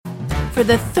For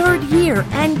the third year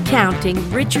and counting,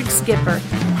 Richard Skipper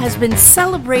has been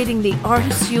celebrating the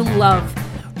artists you love.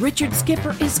 Richard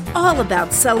Skipper is all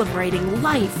about celebrating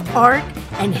life, art,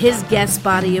 and his guest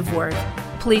body of work.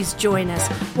 Please join us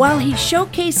while he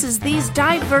showcases these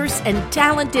diverse and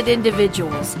talented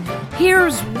individuals.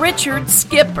 Here's Richard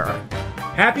Skipper.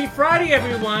 Happy Friday,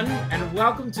 everyone, and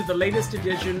welcome to the latest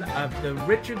edition of the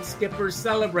Richard Skipper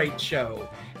Celebrate Show.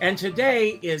 And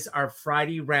today is our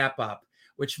Friday wrap-up,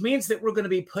 which means that we're going to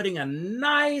be putting a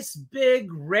nice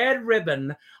big red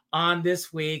ribbon on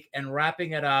this week and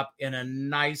wrapping it up in a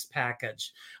nice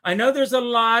package. I know there's a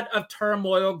lot of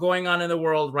turmoil going on in the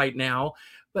world right now,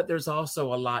 but there's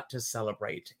also a lot to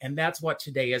celebrate, and that's what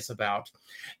today is about.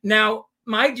 Now,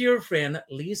 my dear friend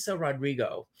Lisa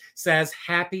Rodrigo says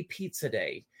Happy Pizza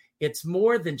Day. It's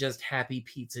more than just Happy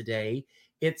Pizza Day.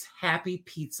 It's Happy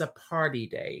Pizza Party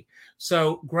Day.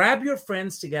 So grab your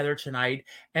friends together tonight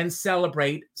and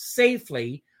celebrate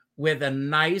safely with a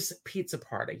nice pizza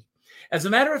party. As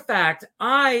a matter of fact,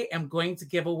 I am going to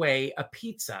give away a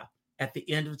pizza at the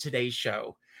end of today's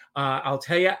show. I'll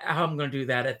tell you how I'm going to do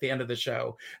that at the end of the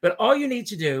show. But all you need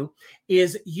to do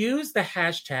is use the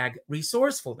hashtag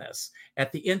resourcefulness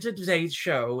at the end of today's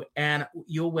show, and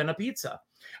you'll win a pizza.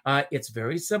 It's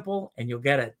very simple, and you'll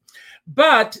get it.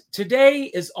 But today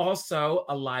is also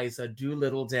Eliza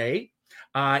Doolittle Day.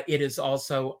 It is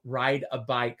also Ride a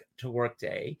Bike to Work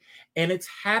Day. And it's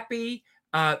Happy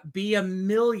Be a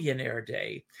Millionaire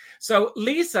Day. So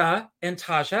Lisa and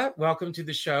Tasha, welcome to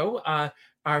the show.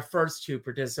 Our first two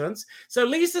participants. So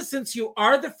Lisa, since you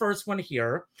are the first one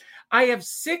here, I have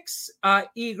six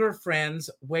eager friends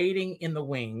waiting in the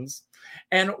wings.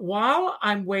 And while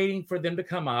I'm waiting for them to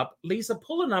come up, Lisa,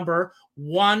 pull a number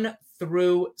 1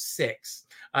 through 6.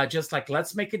 Just like,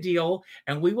 let's make a deal,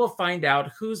 and we will find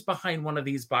out who's behind one of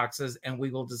these boxes, and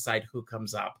we will decide who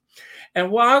comes up.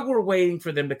 And while we're waiting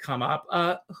for them to come up,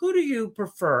 who do you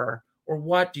prefer, or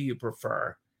what do you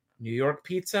prefer? New York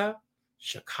pizza?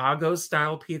 Chicago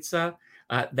style pizza?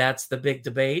 That's the big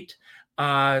debate.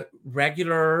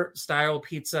 Regular style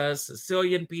pizza,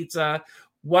 Sicilian pizza.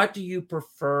 What do you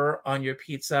prefer on your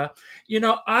pizza? You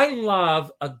know, I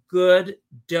love a good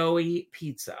doughy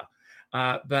pizza,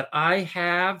 but I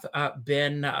have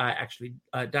been actually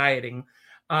dieting.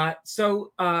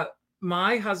 So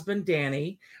my husband,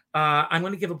 Danny, I'm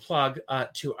going to give a plug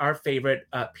to our favorite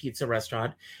pizza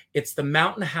restaurant. It's the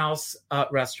Mountain House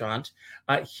restaurant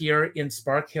here in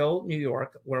Spark Hill, New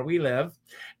York, where we live.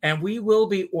 And we will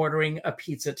be ordering a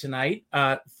pizza tonight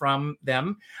from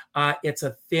them. It's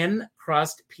a thin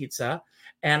crust pizza.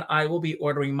 And I will be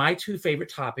ordering my two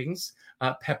favorite toppings,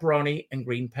 pepperoni and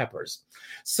green peppers.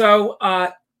 So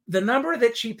the number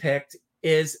that she picked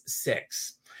is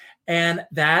 6. And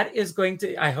that is going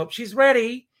to, I hope she's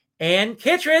ready. Ann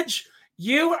Kittredge,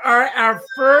 you are our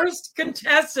first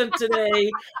contestant today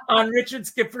on Richard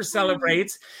Skipper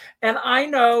Celebrates. And I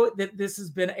know that this has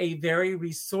been a very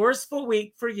resourceful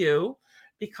week for you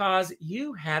because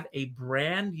you have a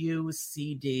brand new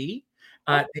CD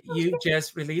that you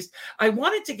just released. I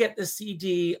wanted to get the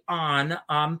CD on,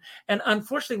 and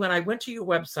unfortunately, when I went to your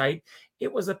website,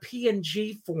 it was a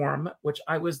PNG form, which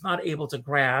I was not able to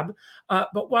grab.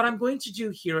 But what I'm going to do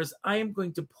here is I am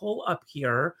going to pull up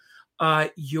here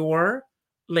your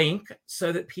link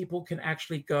so that people can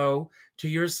actually go to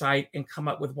your site and come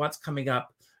up with what's coming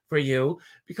up for you.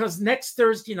 Because next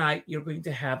Thursday night, you're going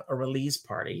to have a release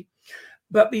party.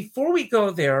 But before we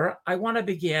go there, I want to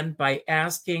begin by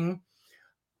asking,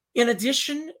 in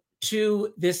addition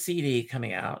to this CD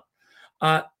coming out,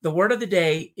 the word of the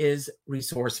day is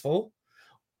resourceful.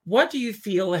 What do you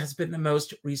feel has been the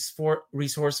most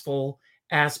resourceful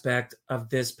aspect of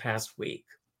this past week?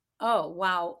 Oh,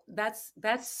 wow. That's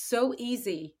so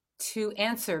easy to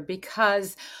answer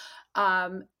because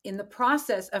in the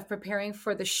process of preparing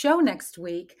for the show next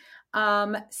week,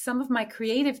 some of my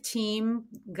creative team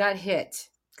got hit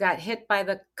by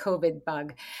the COVID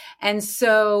bug. And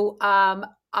so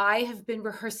I have been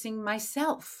rehearsing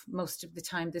myself most of the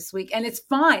time this week, and it's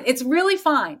fine. It's really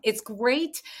fine. It's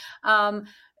great.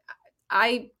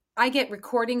 I get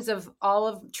recordings of all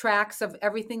of tracks of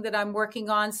everything that I'm working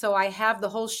on. So I have the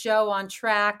whole show on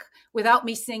track without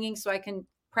me singing, so I can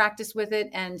practice with it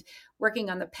and working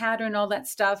on the pattern, all that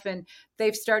stuff. And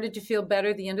they've started to feel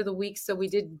better the end of the week. So we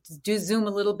did do Zoom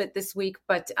a little bit this week,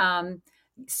 but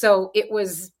so it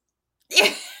was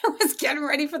getting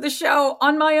ready for the show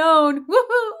on my own.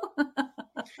 Woohoo!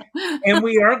 And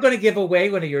we are going to give away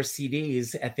one of your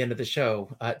CDs at the end of the show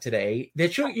today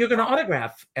that you're going to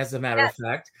autograph, as a matter of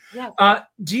fact. Yes.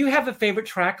 Do you have a favorite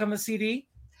track on the CD?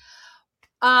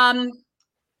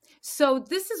 So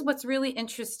this is what's really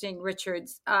interesting,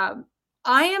 Richards.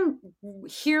 I am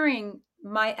hearing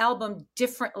my album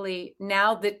differently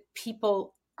now that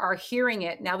people are hearing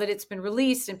it, now that it's been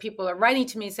released and people are writing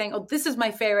to me saying, oh, this is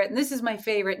my favorite and this is my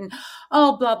favorite and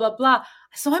oh, blah, blah, blah.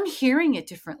 So I'm hearing it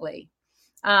differently.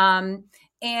 And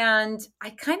I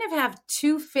kind of have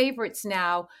two favorites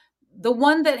now. The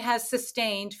one that has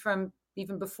sustained from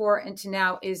even before and to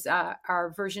now is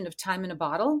our version of Time in a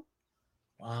Bottle.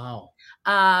 Wow.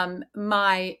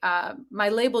 My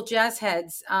label Jazz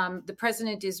Heads, the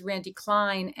president is Randy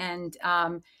Klein, and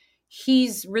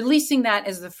he's releasing that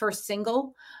as the first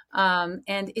single.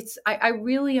 And I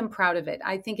really am proud of it.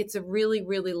 I think it's a really,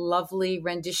 really lovely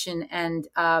rendition. And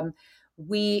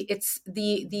the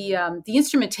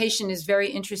instrumentation is very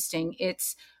interesting.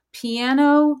 It's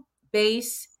piano,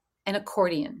 bass, and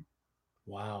accordion.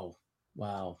 Wow.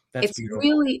 That's It's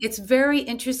beautiful. it's very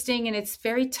interesting and it's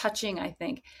very touching, I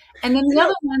think. And then the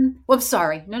other one, well, I'm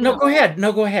sorry. No, go ahead.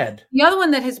 No, go ahead. The other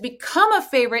one that has become a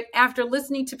favorite after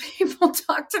listening to people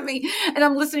talk to me, and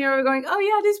I'm listening and going, oh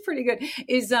yeah, it is pretty good,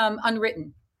 is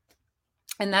Unwritten.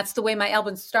 And that's the way my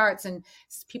album starts, and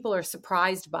people are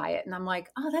surprised by it. And I'm like,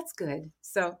 oh, that's good.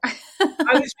 So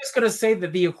I was just going to say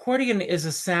that the accordion is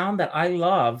a sound that I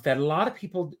love, that a lot of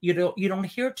people, you don't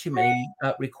hear too many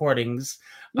recordings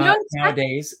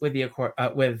nowadays with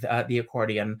the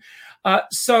accordion.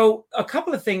 So a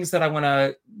couple of things that I want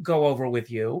to go over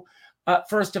with you.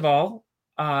 First of all,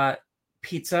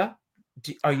 pizza.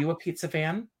 Are you a pizza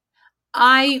fan?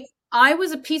 I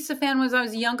was a pizza fan when I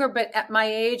was younger, but at my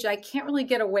age, I can't really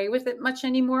get away with it much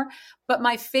anymore. But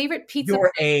my favorite pizza.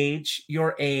 Your age,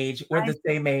 we're the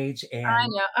same age. And I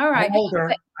know. All right.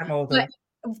 I'm older.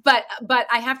 But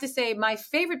I have to say, my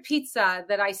favorite pizza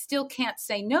that I still can't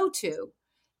say no to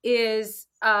is,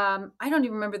 I don't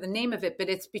even remember the name of it, but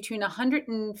it's between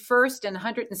 101st and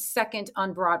 102nd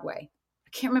on Broadway.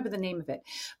 Can't remember the name of it,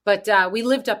 but we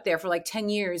lived up there for like 10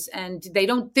 years, and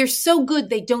they're so good,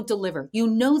 they don't deliver. You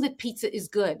know that pizza is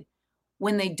good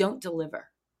when they don't deliver.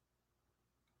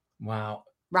 Wow.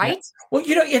 Right? Yeah. Well,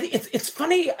 it's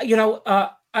funny, I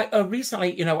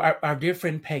recently, our dear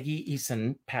friend Peggy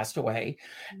Eason passed away.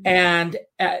 Mm-hmm. And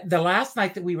the last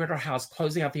night that we were at her house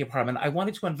closing out the apartment, I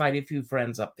wanted to invite a few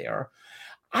friends up there.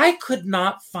 I could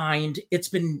not find, it's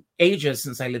been ages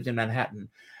since I lived in Manhattan.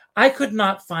 I could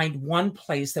not find one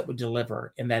place that would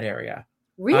deliver in that area.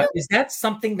 Really? Is that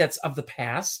something that's of the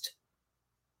past?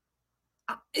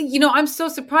 I'm so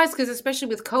surprised because especially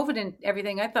with COVID and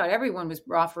everything, I thought everyone was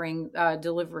offering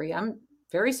delivery. I'm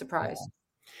very surprised.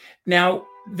 Now,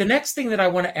 the next thing that I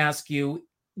want to ask you,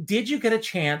 did you get a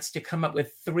chance to come up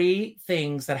with 3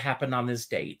 things that happened on this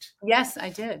date? Yes, I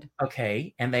did.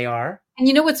 Okay. And they are? And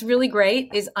you know what's really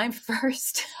great is I'm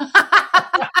first.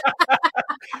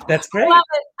 That's great.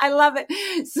 I love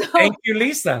it. So thank you,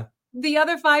 Lisa. The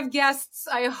other 5 guests,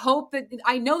 I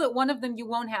know that one of them you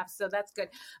won't have, so that's good.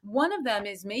 One of them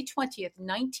is May 20th,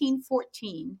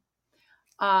 1914.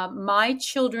 My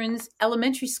children's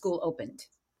elementary school opened.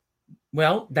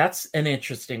 Well, that's an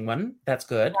interesting one. That's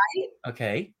good. Right?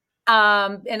 Okay.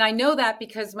 And I know that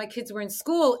because my kids were in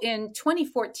school in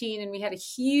 2014 and we had a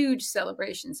huge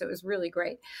celebration. So it was really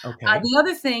great. Okay. The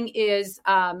other thing is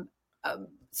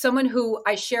someone who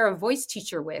I share a voice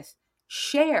teacher with,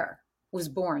 Cher, was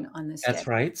born on this day. That's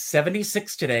right.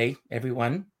 76 today,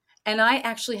 everyone. And I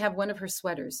actually have one of her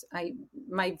sweaters.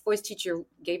 My voice teacher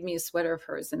gave me a sweater of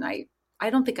hers, and I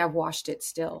don't think I've washed it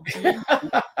still.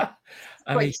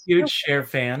 I'm a huge Cher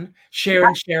fan. Cher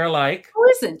and Cher alike. Who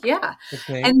isn't? Yeah.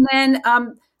 Okay. And then,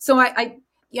 so I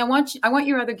want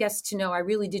your other guests to know I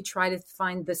really did try to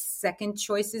find the second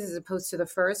choices as opposed to the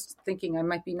first, thinking I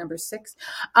might be number 6.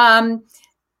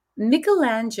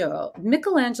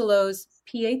 Michelangelo's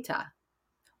Pietà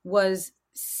was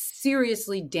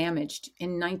seriously damaged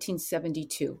in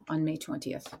 1972 on May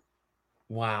 20th.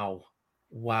 Wow.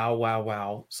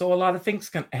 So a lot of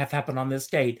things have happened on this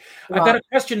date. Wow. I've got a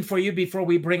question for you before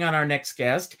we bring on our next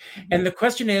guest. Mm-hmm. And the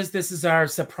question is, this is our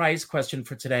surprise question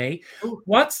for today. Ooh.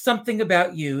 What's something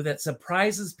about you that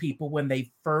surprises people when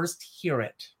they first hear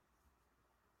it?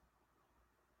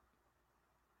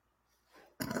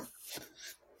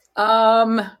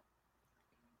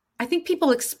 I think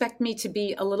people expect me to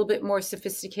be a little bit more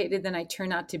sophisticated than I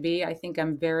turn out to be. I think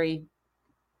I'm very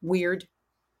weird.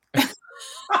 I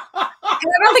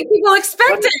don't think people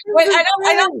expect it.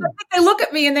 I don't think they look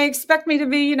at me and they expect me to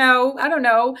be, I don't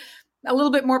know, a little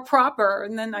bit more proper.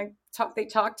 And then they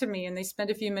talk to me and they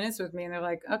spend a few minutes with me and they're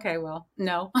like, okay, well,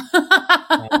 no.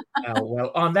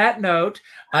 Well, on that note,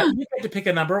 you get to pick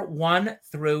a number 1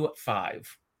 through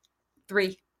 5.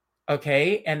 3.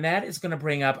 Okay. And that is going to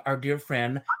bring up our dear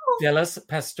friend, Phyllis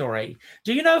Pastore.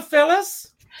 Do you know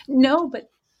Phyllis? No,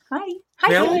 but Hi.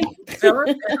 Hi,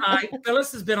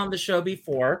 Phyllis has been on the show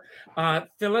before.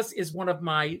 Phyllis is one of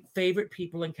my favorite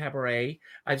people in cabaret.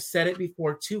 I've said it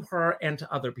before to her and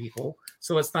to other people,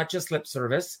 so it's not just lip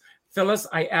service. Phyllis,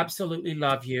 I absolutely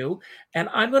love you. And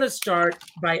I'm going to start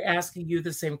by asking you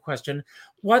the same question.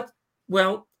 I'm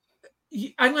going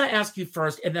to ask you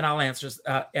first, and then I'll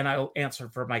answer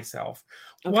for myself.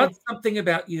 Okay. What's something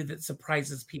about you that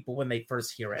surprises people when they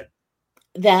first hear it?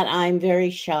 That I'm very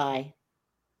shy.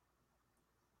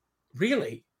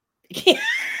 Really?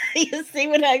 You see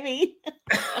what I mean?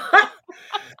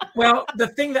 Well, the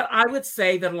thing that I would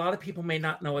say that a lot of people may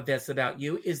not know this about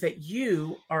you is that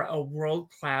you are a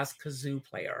world-class kazoo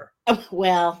player.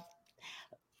 Well,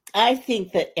 I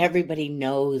think that everybody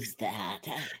knows that.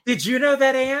 Did you know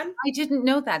that, Anne? I didn't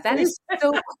know that. That is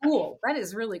so cool. That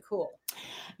is really cool.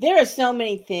 There are so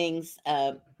many things,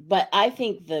 but I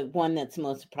think the one that's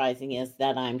most surprising is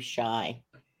that I'm shy.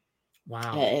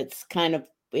 Wow.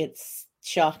 It's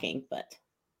shocking, but.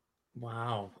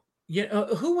 Wow.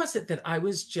 Who was it that I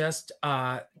was just,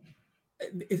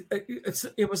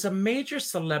 it was a major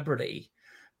celebrity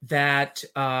that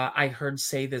I heard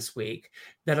say this week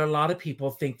that a lot of people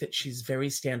think that she's very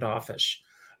standoffish,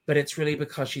 but it's really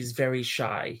because she's very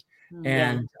shy.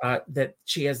 And that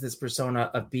she has this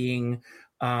persona of being,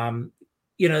 a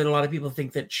lot of people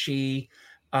think that she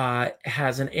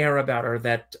has an air about her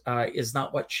that is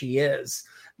not what she is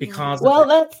because.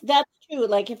 Well, that's true.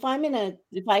 Like if I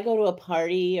go to a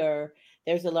party or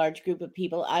there's a large group of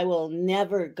people, I will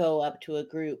never go up to a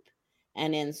group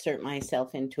and insert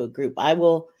myself into a group. I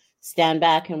will stand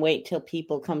back and wait till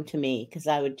people come to me because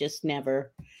I would just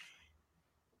never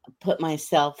put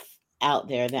myself out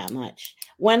there that much.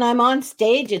 When I'm on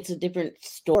stage, it's a different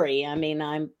story. I mean,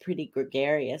 I'm pretty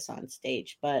gregarious on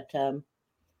stage, but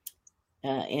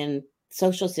in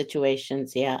social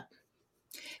situations, yeah.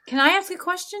 Can I ask a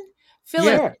question?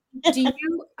 Phyllis, do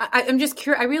you, I'm just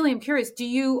curious, I really am curious. Do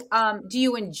you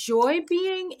enjoy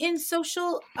being in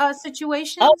social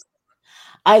situations? Oh,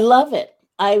 I love it.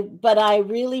 But I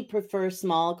really prefer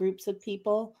small groups of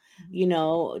people,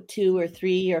 2 or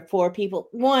 3 or 4 people.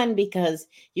 One, because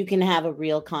you can have a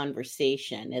real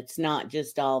conversation. It's not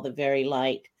just all the very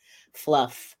light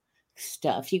fluff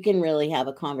stuff. You can really have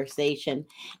a conversation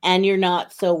and you're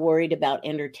not so worried about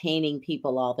entertaining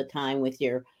people all the time with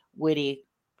your witty,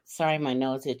 sorry, my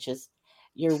nose itches,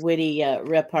 your witty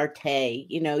repartee.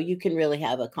 You can really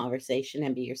have a conversation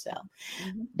and be yourself.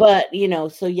 Mm-hmm. But,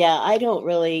 so yeah, I don't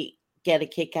really get a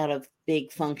kick out of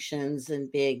big functions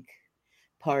and big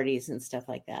parties and stuff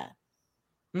like that.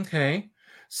 Okay.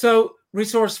 So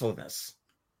resourcefulness,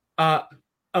 a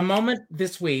moment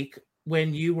this week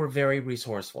when you were very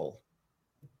resourceful.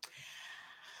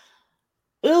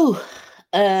 Ooh,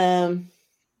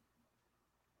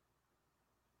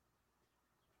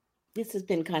 this has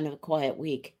been kind of a quiet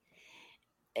week.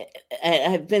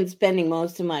 I've been spending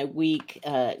most of my week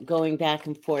going back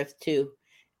and forth to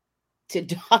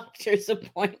doctor's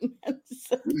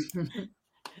appointments.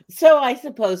 So I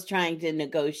suppose trying to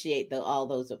negotiate all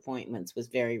those appointments was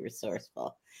very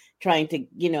resourceful. Trying to,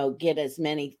 get as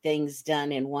many things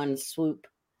done in one swoop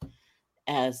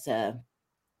as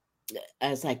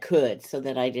I could so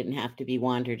that I didn't have to be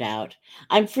wandered out.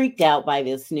 I'm freaked out by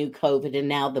this new COVID and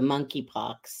now the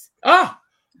monkeypox. Oh,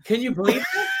 can you believe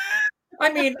it?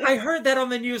 I mean, I heard that on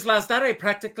the news last night. I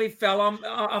practically fell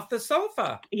off the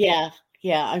sofa. Yeah,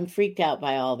 I'm freaked out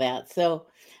by all that. So,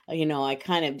 I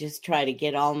kind of just try to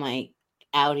get all my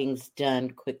outings done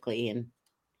quickly and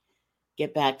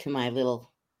get back to my little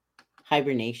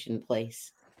hibernation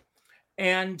place.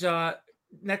 And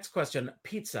next question,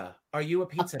 pizza. Are you a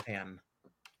pizza fan?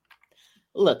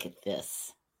 Look at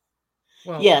this.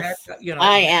 Well, yes,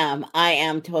 I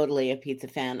am totally a pizza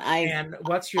fan. And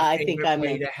what's your favorite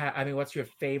way to have? I mean, what's your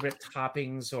favorite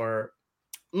toppings or?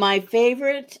 My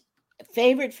favorite.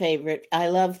 I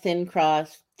love thin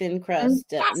crust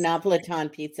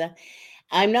Napolitan pizza.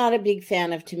 I'm not a big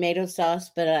fan of tomato sauce,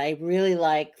 but I really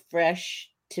like fresh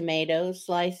tomato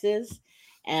slices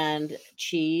and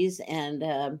cheese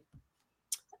and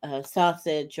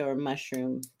sausage or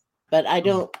mushroom. But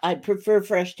I prefer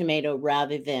fresh tomato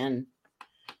rather than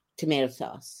tomato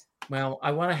sauce. Well,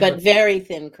 I want to have very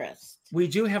thin crust. We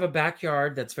do have a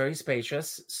backyard that's very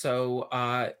spacious. So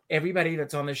everybody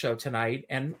that's on the show tonight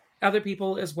and other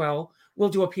people as well, we'll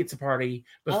do a pizza party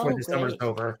before the summer's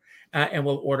over. And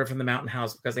we'll order from the Mountain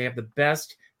House because they have the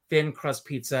best thin crust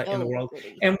pizza in the world.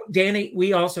 Goody. And Danny,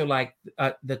 we also like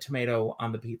the tomato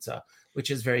on the pizza, which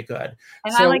is very good.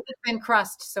 And I like the thin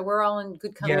crust. So we're all in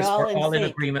good company. Yes, we're all in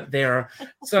agreement there.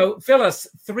 So Phyllis,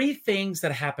 3 things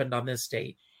that happened on this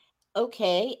date.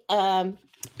 Okay.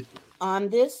 On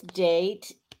this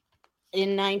date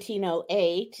in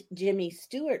 1908, Jimmy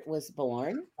Stewart was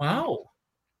born. Wow.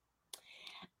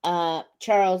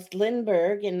 Charles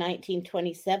Lindbergh in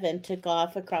 1927 took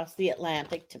off across the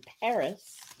Atlantic to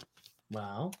Paris.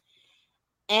 Wow.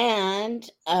 And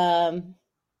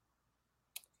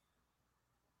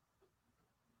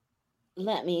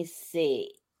let me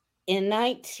see. In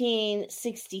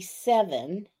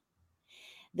 1967,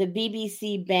 the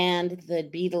BBC banned the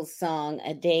Beatles song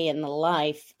A Day in the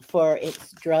Life for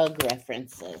its drug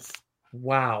references.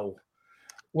 Wow.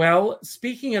 Well,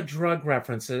 speaking of drug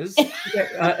references,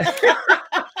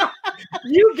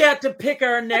 you get to pick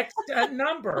our next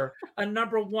number, a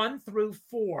number 1 through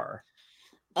 4.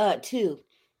 2.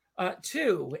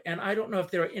 2, and I don't know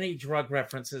if there are any drug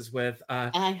references with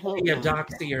I hope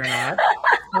Doxy or not.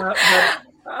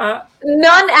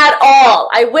 None at all.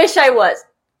 I wish I was.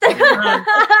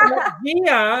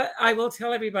 Gia, I will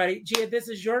tell everybody, Gia, this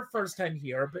is your first time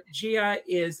here, but Gia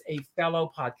is a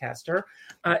fellow podcaster.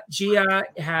 Gia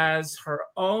has her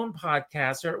own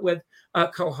podcaster with a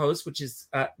co-host, which is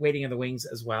Waiting in the Wings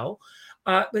as well.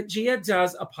 But Gia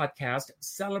does a podcast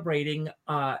celebrating,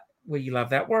 you love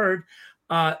that word,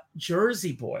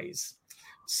 Jersey Boys.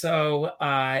 So,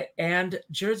 and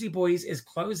Jersey Boys is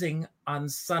closing on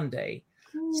Sunday.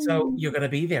 So you're going to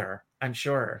be there, I'm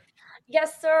sure.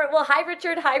 Yes, sir. Well, hi,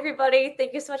 Richard. Hi, everybody.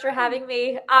 Thank you so much for having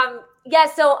me.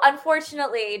 So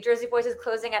unfortunately, Jersey Boys is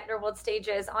closing at Underworld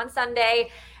Stages on Sunday.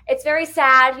 It's very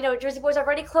sad. You know, Jersey Boys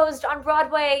already closed on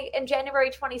Broadway in January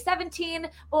 2017.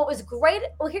 Well, it was great.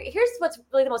 Well, here's what's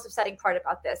really the most upsetting part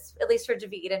about this, at least for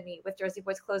David and me, with Jersey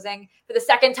Boys closing for the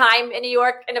second time in New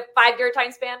York in a 5-year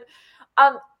time span.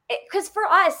 Because for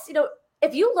us, you know,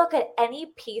 if you look at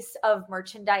any piece of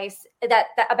merchandise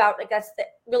that's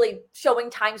really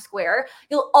showing Times Square,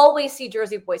 you'll always see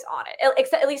Jersey Boys on it,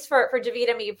 at least for David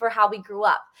and me, for how we grew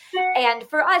up. And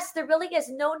for us, there really is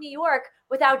no New York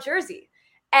without Jersey.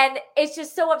 And it's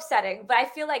just so upsetting. But I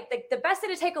feel like the best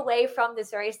thing to take away from this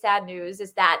very sad news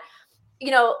is that, you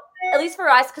know, at least for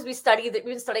us, because we've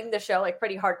been studying the show like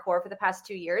pretty hardcore for the past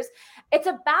 2 years, it's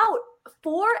about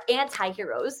 4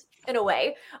 anti-heroes in a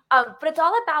way, but it's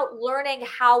all about learning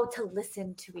how to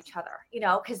listen to each other, you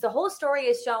know, because the whole story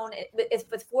is shown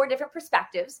with 4 different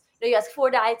perspectives. You know, you ask 4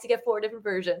 diets, you get 4 different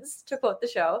versions, to quote the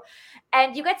show,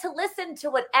 and you get to listen to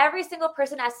what every single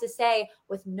person has to say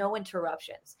with no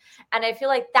interruptions. And I feel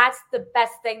like that's the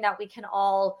best thing that we can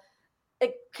all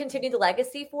continue the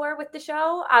legacy for with the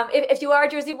show. If you are a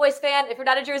Jersey Boys fan, if you're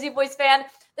not a Jersey Boys fan,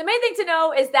 the main thing to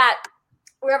know is that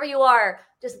wherever you are,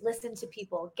 just listen to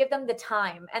people, give them the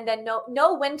time, and then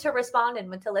know when to respond and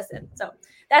when to listen. So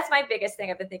that's my biggest thing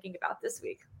I've been thinking about this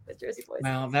week with Jersey Boys.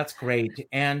 Well, that's great.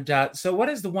 And so what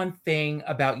is the one thing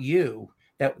about you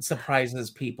that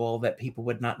surprises people that people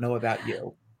would not know about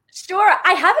you? Sure.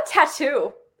 I have a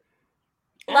tattoo.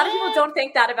 A lot of people don't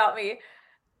think that about me.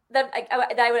 That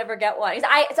I would ever get one.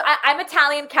 I'm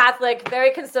Italian Catholic,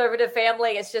 very conservative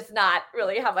family. It's just not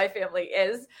really how my family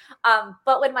is.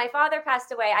 But when my father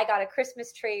passed away, I got a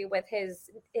Christmas tree with his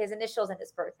initials and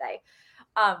his birthday.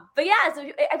 But yeah, so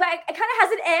I kind of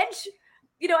has an edge.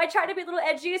 You know, I try to be a little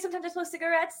edgy. Sometimes I smoke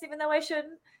cigarettes, even though I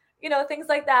shouldn't. You know, things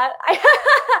like that.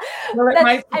 Well, it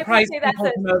might surprise people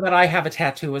to know that I have a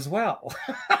tattoo as well.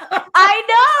 I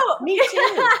know. Me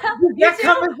too. Did that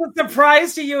come as a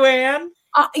surprise to you, Anne?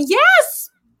 Yes,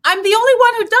 I'm the only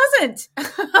one who doesn't.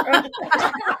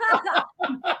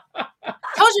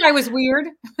 Told you I was weird.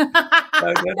 No,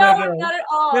 not at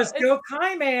all. There's still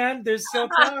time, Anne. There's still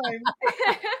time.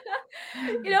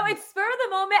 You know, it's spur of the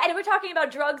moment. And we're talking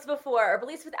about drugs before, or at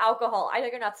least with alcohol. I know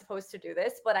you're not supposed to do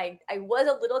this, but I was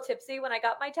a little tipsy when I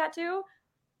got my tattoo.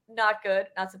 Not good.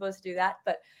 Not supposed to do that.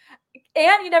 But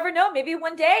Anne, you never know. Maybe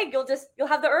one day you'll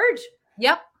have the urge.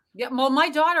 Yep. Yeah, well, my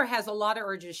daughter has a lot of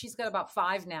urges. She's got about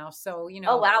 5 now. So, you know,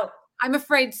 oh, wow. I'm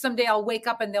afraid someday I'll wake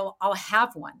up and I'll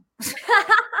have one.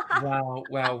 Wow.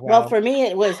 Well, for me,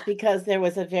 it was because there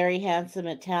was a very handsome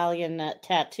Italian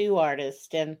tattoo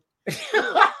artist. And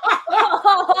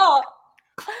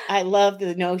I love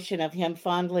the notion of him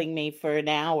fondling me for an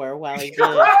hour while he did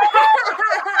it.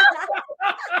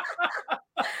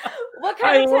 What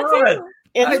kind of tattoo?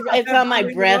 It's on my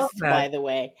breast, by the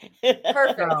way.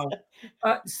 Perfect.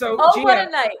 So, Gia, what a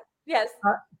night. Yes.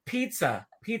 Pizza.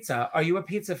 Are you a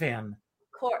pizza fan?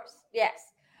 Of course.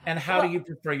 Yes. And how do you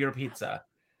prefer your pizza?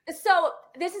 So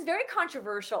this is very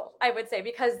controversial, I would say,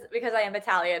 because I am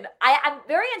Italian. I'm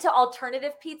very into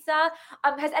alternative pizza.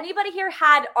 Has anybody here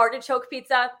had artichoke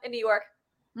pizza in New York?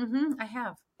 Mm-hmm, I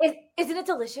have. Isn't it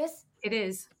delicious? It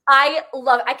is.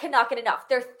 I cannot get enough.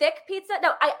 They're thick pizza.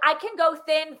 No, I can go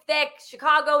thin, thick,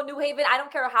 Chicago, New Haven. I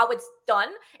don't care how it's done.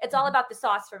 It's all about the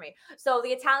sauce for me. So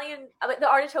the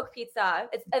artichoke pizza,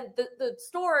 the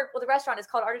store, the restaurant is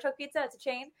called Artichoke Pizza. It's a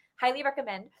chain. Highly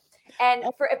recommend. And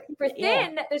for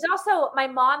thin, there's also, my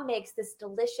mom makes this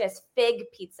delicious fig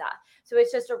pizza. So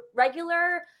it's just a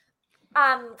regular,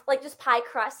 like just pie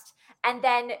crust. And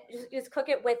then just cook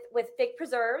it with fig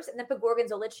preserves and then put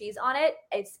gorgonzola cheese on it.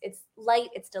 It's light,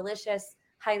 it's delicious.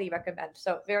 Highly recommend.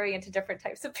 So very into different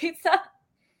types of pizza.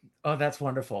 Oh, that's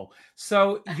wonderful.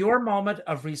 So your moment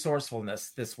of resourcefulness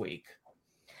this week.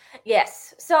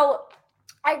 Yes. So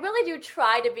I really do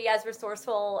try to be as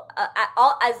resourceful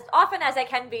as often as I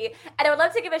can be. And I would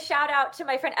love to give a shout out to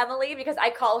my friend Emily, because I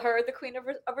call her the queen of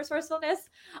resourcefulness.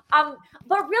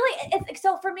 But really, it's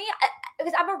so for me,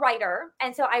 because I'm a writer.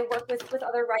 And so I work with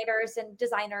other writers and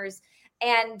designers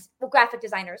and graphic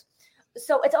designers.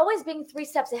 So it's always being 3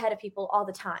 steps ahead of people all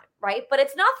the time, right? But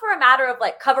it's not for a matter of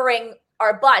like covering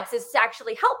our butts, is to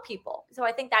actually help people. So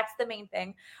I think that's the main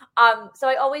thing. So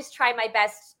I always try my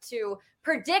best to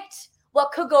predict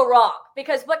what could go wrong,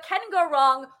 because what can go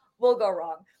wrong will go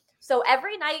wrong. So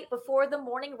every night before the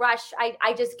morning rush,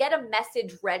 I just get a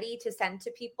message ready to send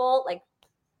to people,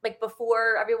 like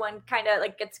before everyone kind of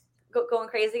like gets going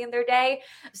crazy in their day.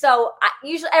 So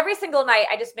usually every single night,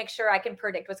 I just make sure I can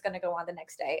predict what's going to go on the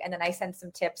next day. And then I send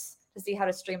some tips to see how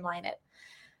to streamline it.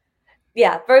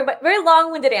 Yeah, very, very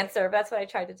long-winded answer, but that's what I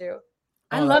try to do.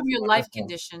 I love your life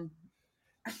condition.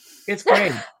 It's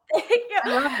great. I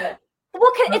love it.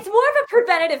 Well, it's more of a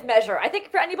preventative measure. I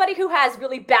think for anybody who has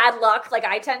really bad luck, like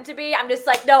I tend to be, I'm just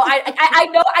like, no,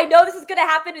 I know this is going to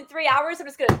happen in 3 hours. I'm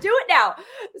just going to do it now.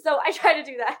 So I try to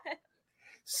do that.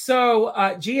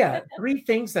 So, Gia, 3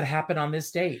 things that happened on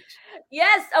this date.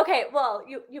 Yes. Okay. Well,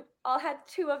 you all had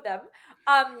 2 of them.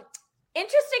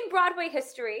 Interesting Broadway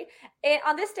history.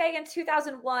 On this day in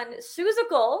 2001,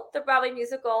 Seussical, the Broadway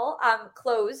musical,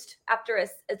 closed after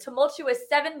a tumultuous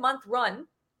 7-month run.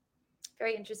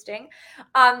 Very interesting.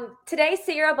 Today,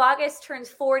 Sierra Boggess turns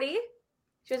 40.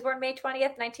 She was born May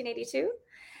 20th, 1982.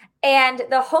 And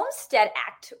the Homestead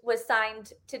Act was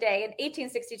signed today in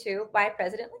 1862 by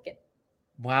President Lincoln.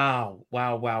 Wow.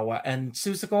 And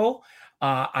Seussical,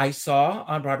 I saw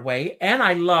on Broadway, and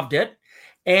I loved it.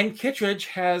 Anne Kittredge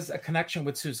has a connection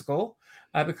with Seussical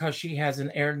because she has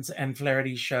an Ahrens and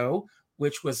Flaherty show,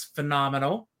 which was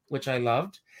phenomenal, which I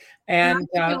loved. And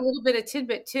a little bit of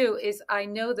tidbit too is I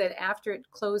know that after it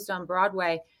closed on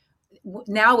Broadway,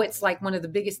 now it's like one of the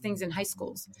biggest things in high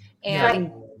schools.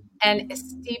 And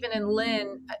Stephen and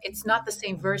Lynn, it's not the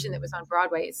same version that was on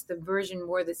Broadway. It's the version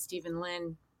more that Stephen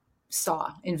Lynn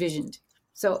envisioned.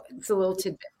 So it's a little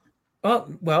tidbit.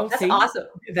 Oh, well, that's awesome.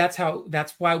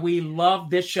 That's why we love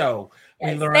this show.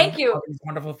 Yes, we learn thank you. all these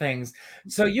wonderful things.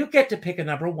 So you get to pick a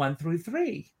number 1 through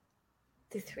 3.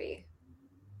 Through 3.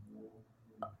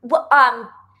 Well,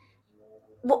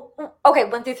 okay,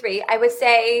 1 through 3. I would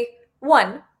say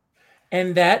 1.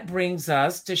 And that brings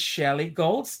us to Shelley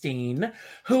Goldstein,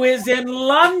 who is in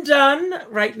London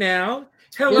right now.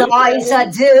 Hello.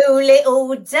 Liza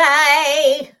Doolittle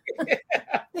Day.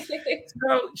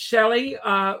 So, Shelley,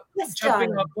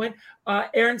 jumping off point,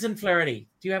 Ahrens and Flaherty.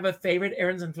 Do you have a favorite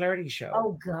Ahrens and Flaherty show?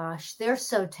 Oh, gosh. They're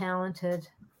so talented.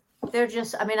 They're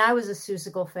just, I was a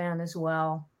Seussical fan as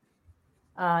well.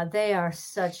 They are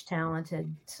such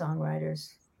talented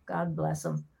songwriters. God bless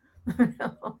them.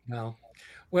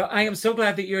 Well, I am so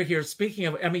glad that you're here. Speaking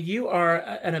of, you are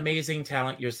an amazing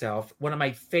talent yourself. One of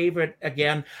my favorite,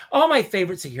 again, all my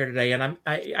favorites are here today. And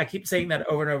I keep saying that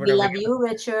over and over and over. We love you,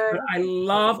 Richard. But I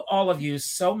love all of you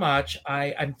so much.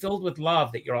 I'm filled with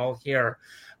love that you're all here.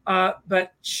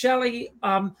 But Shelley,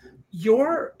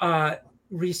 your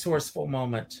resourceful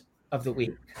moment of the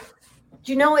week.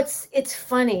 Do you know, it's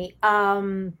funny.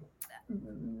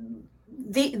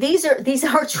 These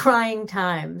are trying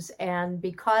times. And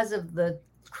because of the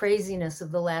craziness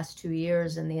of the last 2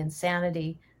 years and the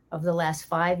insanity of the last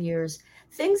 5 years,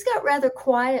 things got rather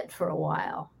quiet for a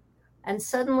while. And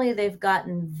suddenly they've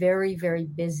gotten very, very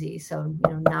busy. So,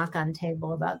 knock on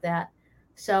table about that.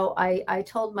 So I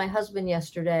told my husband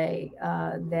yesterday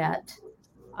that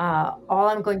all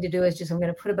I'm going to do is I'm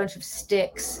going to put a bunch of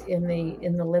sticks in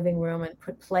the living room and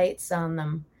put plates on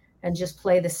them and just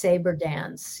play the saber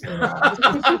dance,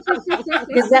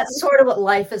 because that's sort of what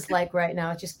life is like right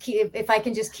now. If I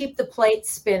can just keep the plate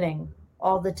spinning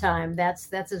all the time,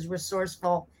 that's as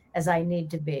resourceful as I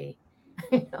need to be.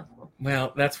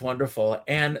 Well, that's wonderful.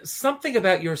 And something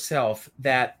about yourself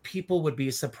that people would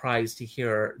be surprised to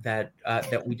hear that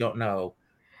we don't know.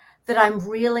 that I'm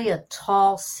really a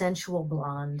tall, sensual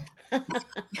blonde. I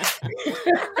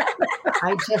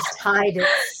just hide it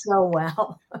so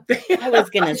well. I was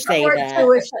going to say Short that.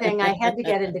 Jewish thing. I had to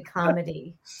get into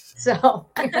comedy. So,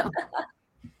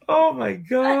 Oh my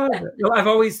God. Well, I've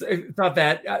always thought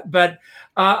that, but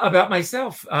about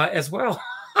myself as well.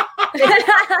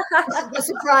 the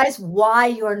surprise why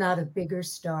you're not a bigger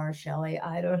star, Shelley.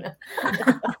 I don't know.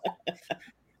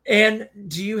 And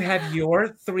do you have your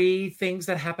 3 things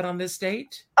that happen on this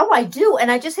date? Oh, I do.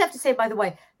 And I just have to say, by the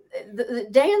way, the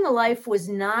day in the life was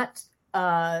not,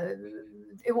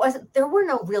 it wasn't, there were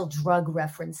no real drug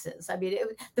references. I mean,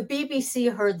 the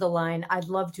BBC heard the line, "I'd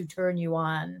love to turn you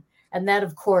on." And that,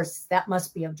 of course, that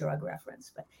must be a drug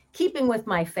reference. But keeping with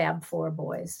my Fab Four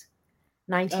boys,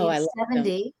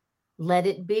 1970, Let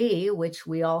It Be, which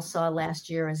we all saw last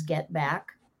year as Get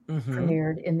Back,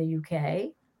 premiered in the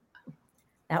UK.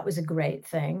 That was a great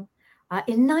thing.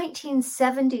 In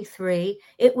 1973,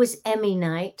 it was Emmy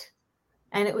night,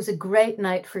 and it was a great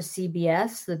night for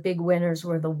CBS. The big winners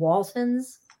were The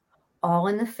Waltons, All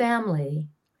in the Family,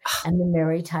 and The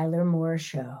Mary Tyler Moore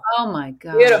Show. Oh my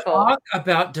God. Beautiful. Talk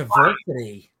about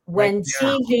diversity. When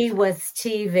TV was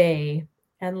TV.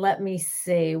 And let me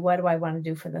see, what do I want to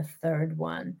do for the third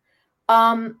one?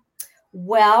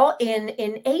 Well, in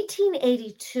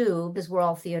 1882, because we're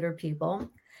all theater people,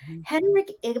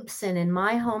 Henrik Ibsen in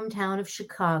my hometown of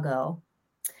Chicago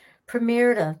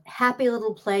premiered a happy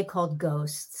little play called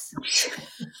Ghosts.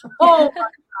 Oh my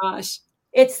gosh.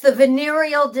 It's the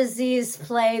venereal disease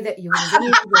play that you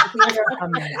leave the theater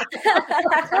coming.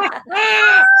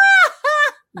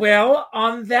 Well,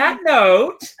 on that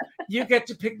note, you get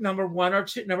to pick number 1 or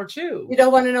 2. Number 2. You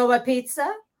don't want to know about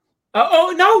pizza?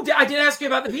 Oh no! I didn't ask you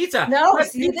about the pizza. No,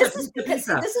 What see, pizza?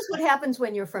 this is what happens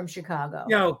when you're from Chicago.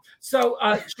 No, so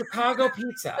Chicago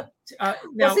pizza. Now,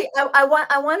 Well, see, I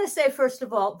want to say first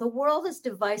of all, the world is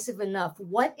divisive enough.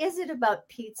 What is it about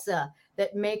pizza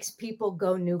that makes people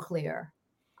go nuclear?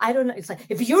 I don't know. It's like,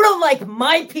 if you don't like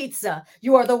my pizza,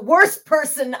 you are the worst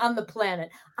person on the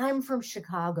planet. I'm from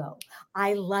Chicago.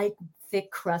 I like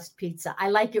thick crust pizza.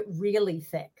 I like it really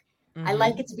thick. I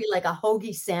like it to be like a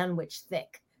hoagie sandwich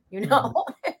thick, you know?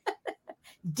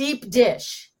 Deep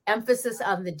dish, emphasis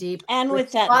on the deep. And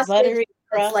with that sausage buttery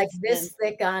crust. that's like this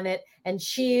thick on it, and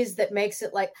cheese that makes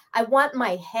it like, I want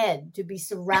my head to be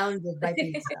surrounded by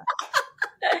pizza.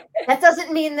 That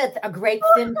doesn't mean that a great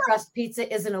thin crust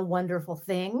pizza isn't a wonderful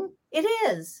thing. It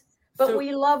is. But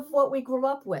we love what we grew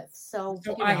up with. So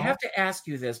I have to ask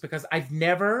you this because I've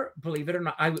never, believe it or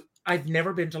not, I've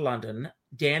never been to London.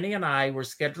 Danny and I were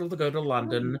scheduled to go to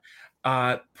London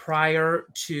prior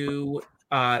to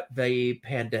the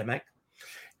pandemic.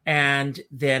 And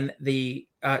then the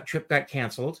trip got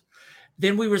canceled.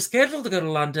 Then we were scheduled to go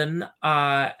to London.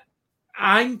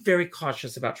 I'm very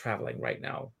cautious about traveling right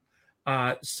now.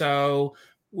 So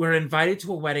we're invited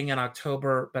to a wedding in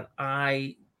October, but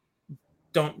I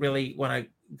don't really want to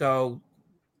go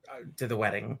to the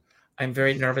wedding. I'm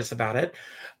very nervous about it.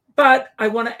 But I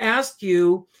want to ask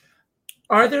you,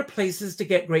 are there places to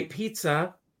get great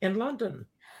pizza in London?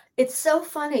 It's so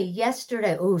funny.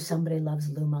 Yesterday, somebody loves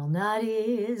Lou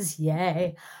Malnati's.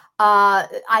 Yay.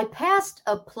 I passed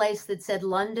a place that said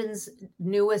London's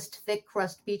newest thick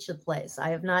crust pizza place. I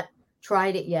have not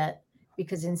tried it yet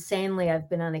because insanely I've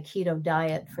been on a keto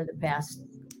diet for the past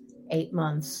 8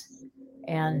 months.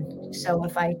 And so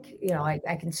if I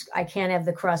can't have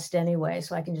the crust anyway,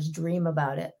 so I can just dream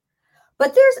about it.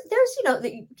 But there's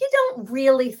you don't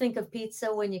really think of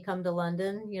pizza when you come to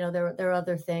London. There are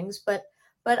other things, but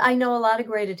I know a lot of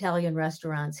great Italian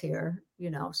restaurants here,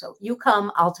 so you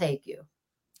come, I'll take you.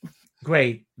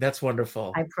 Great. That's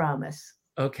wonderful. I promise.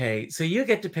 Okay. So you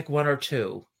get to pick 1 or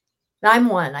 2. I'm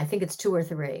 1. I think it's 2 or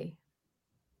 3.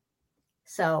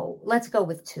 So let's go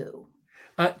with 2.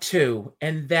 2.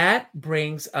 And that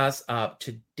brings us up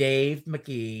to Dave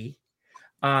McGee,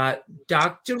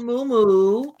 Dr. Moo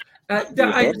Moo.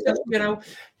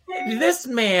 This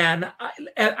man,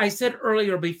 I said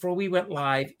earlier before we went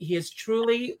live, he is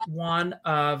truly one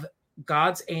of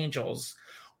God's angels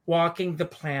walking the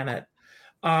planet.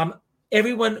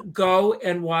 Everyone go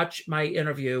and watch my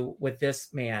interview with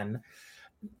this man.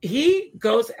 He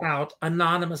goes out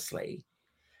anonymously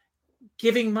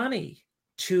giving money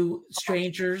to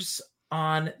strangers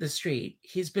on the street.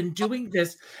 He's been doing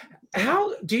this.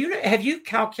 Have you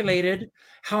calculated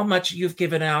how much you've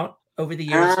given out over the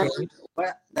years?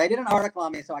 Well, they did an article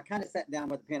on me, so I kind of sat down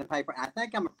with a pen and paper. I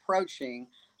think I'm approaching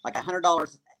like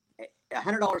 $100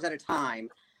 at a time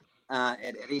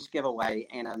at each giveaway,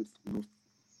 and I'm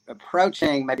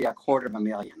approaching maybe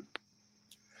 $250,000.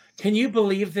 Can you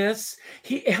believe this?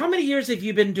 How many years have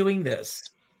you been doing this?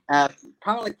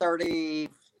 Probably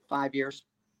 35 years.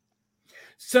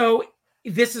 So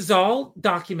this is all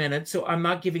documented. So I'm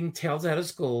not giving tales out of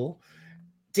school.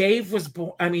 Dave was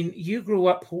born. I mean, you grew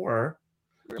up poor.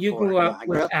 You grew up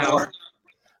without,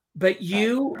 but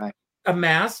you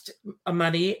amassed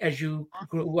money as you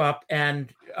grew up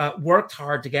and worked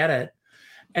hard to get it.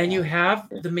 And you have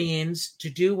the means to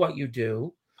do what you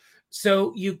do.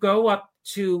 So you go up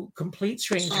to complete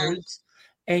strangers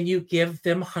and you give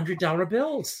them $100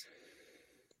 bills.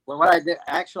 Well, what I did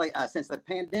actually, since the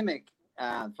pandemic,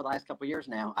 for the last couple of years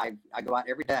now, I go out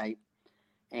every day,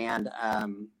 and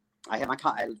I have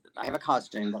I have a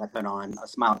costume that I put on, a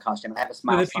smile costume. I have a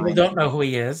smile. If people don't know who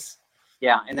he is.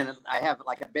 Yeah, and then I have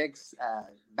like a big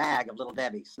bag of Little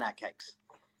Debbie snack cakes,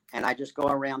 and I just go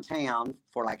around town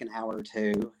for like an hour or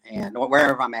two, and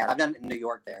wherever I'm at. I've done it in New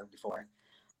York there before,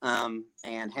 and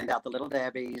hand out the Little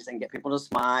Debbies and get people to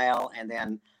smile, and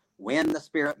then when the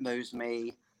spirit moves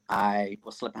me, I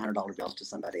will slip $100 bills to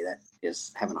somebody that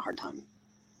is having a hard time.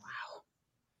 Wow.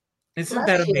 Isn't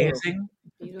that amazing?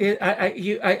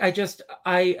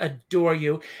 I adore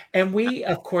you. And we,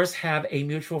 of course, have a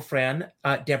mutual friend,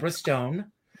 Deborah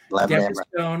Stone. Deborah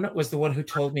Stone was the one who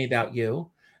told me about you.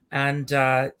 And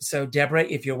so, Deborah,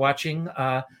 if you're watching,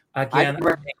 again,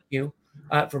 thank you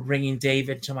for bringing Dave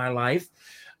into my life.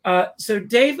 So,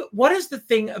 Dave, what is the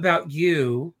thing about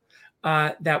you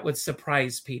that would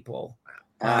surprise people?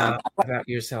 About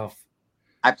yourself?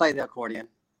 I play the accordion.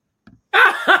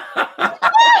 What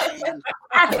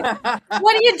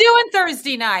are you doing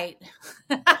Thursday night?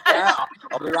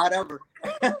 I'll be right over.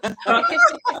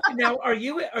 Now, are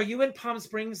you in Palm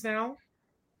Springs now?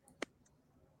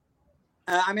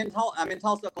 I'm in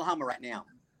Tulsa, Oklahoma right now.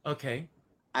 Okay.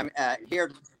 I'm here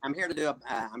to do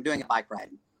I'm doing a bike ride.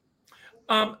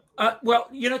 Well,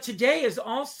 today is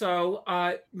also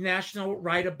National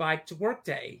Ride a Bike to Work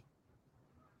Day.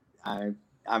 I'm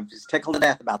just tickled to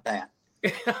death about that.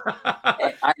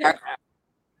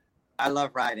 I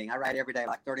love riding. I ride every day,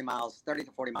 like 30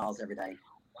 to 40 miles every day.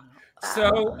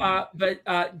 So,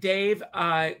 but Dave,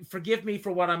 forgive me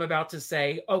for what I'm about to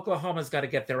say. Oklahoma's got to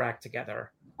get their act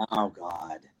together. Oh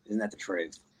God, isn't that the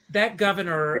truth? That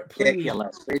governor,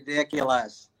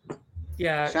 ridiculous.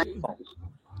 Yeah. Shameful.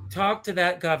 Talk to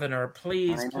that governor,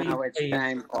 please. I know it's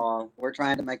shameful. We're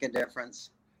trying to make a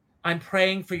difference. I'm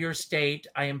praying for your state.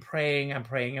 I'm praying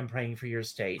for your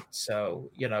state. So,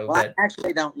 Well, I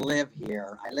actually don't live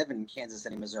here. I live in Kansas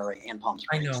City, Missouri, and Palm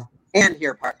Springs. I know. And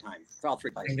here part-time for all three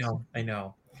places. I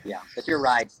know. Yeah, but you're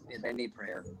right. They need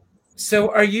prayer.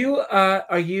 So are you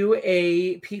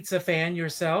a pizza fan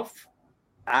yourself?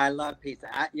 I love pizza.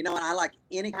 I like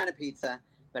any kind of pizza,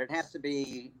 but it has to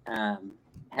be have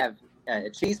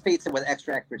cheese pizza with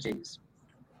extra cheese.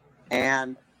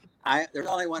 And there's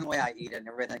only one way I eat it, and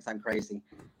everybody thinks I'm crazy.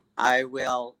 I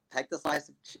will take the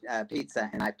slice of pizza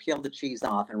and I peel the cheese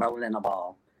off and roll it in a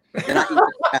ball. Then I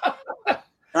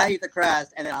eat the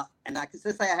crust, and then I can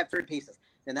say I have 3 pieces.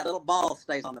 Then that little ball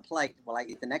stays on the plate while I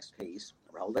eat the next piece.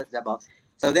 Roll it, that ball.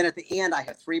 So then at the end, I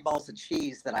have 3 balls of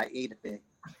cheese that I eat at the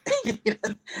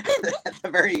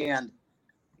very end.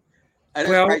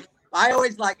 I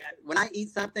always like when I eat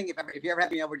something. If you ever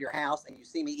have me over to your house and you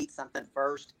see me eat something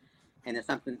first, and then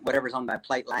whatever's on my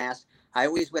plate last, I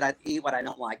always would eat what I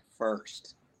don't like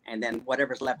first, and then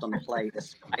whatever's left on the plate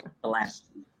is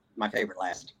my favorite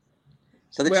last.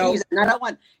 So cheese,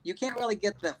 and you can't really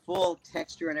get the full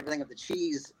texture and everything of the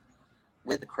cheese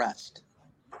with the crust.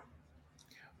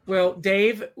 Well,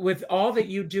 Dave, with all that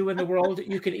you do in the world,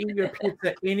 you can eat your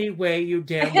pizza any way you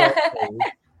damn well do.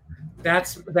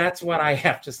 That's what I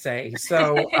have to say.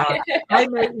 So I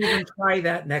may even try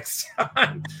that next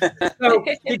time. So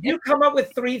did you come up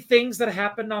with 3 things that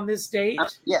happened on this date?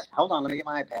 Yes. Hold on. Let me get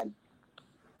my iPad.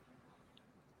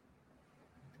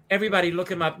 Everybody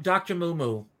look him up. Dr. Moo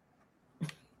Moo.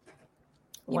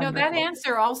 That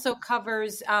answer also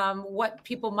covers what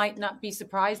people might not be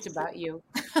surprised about you.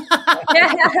 For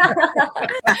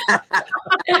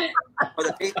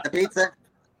the pizza?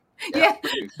 Yeah.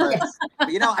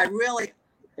 I really,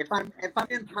 if I'm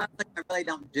in public, I really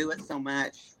don't do it so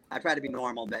much. I try to be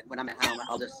normal, but when I'm at home,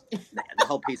 I'll just the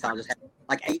whole pizza. I'll just have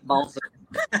like 8 balls of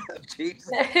cheese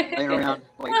laying around.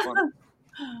 Wait for me.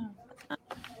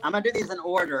 I'm gonna do these in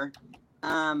order.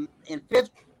 In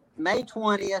May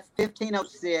 20th,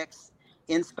 1506,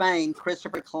 in Spain,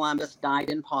 Christopher Columbus died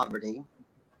in poverty.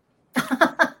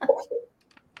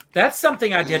 That's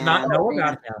something I did not know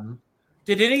about him.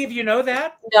 Did any of you know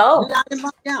that? No. I didn't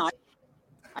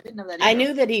know that either. I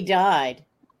knew that he died.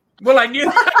 Well, I knew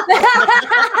that.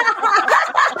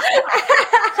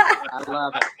 I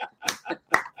love it.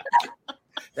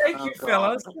 Thank you,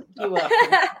 fellas. You're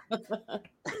welcome.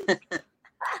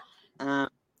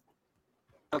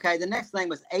 the next thing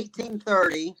was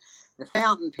 1830. The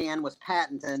fountain pen was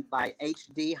patented by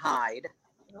H.D. Hyde.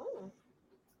 Oh.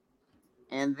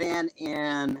 And then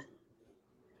in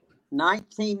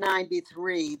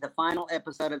 1993, the final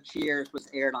episode of Cheers was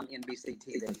aired on NBC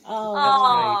TV. Oh,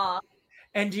 Aw.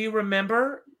 And do you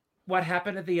remember what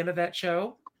happened at the end of that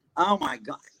show? Oh my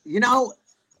God! You know,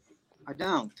 I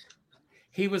don't.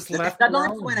 He was The left lights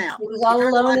alone. went out. He was all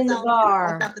turned alone in lights the on, bar.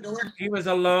 walked out the door. He was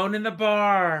alone in the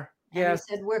bar. And Yes.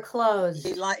 he said, "We're closed."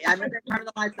 I remember he turned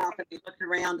the lights off and he looked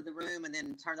around the room and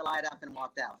then turned the light up and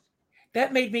walked out.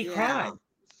 That made me Yeah. cry.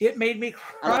 It made me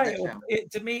I love cry. that show.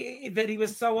 To me that he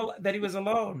was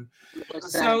alone. It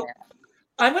was So sad.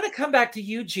 I'm going to come back to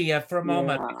you, Gia, for a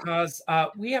moment Yeah. because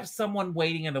we have someone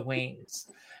waiting in the wings.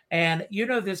 And you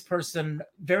know this person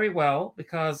very well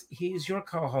because he's your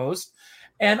co-host.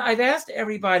 And I've asked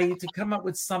everybody to come up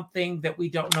with something that we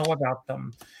don't know about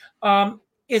them.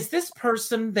 Is this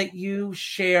person that you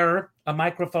share a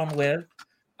microphone with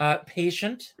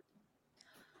patient?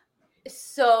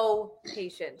 So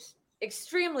patient,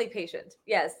 extremely patient.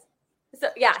 Yes. So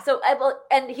yeah. So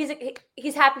and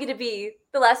he's happy to be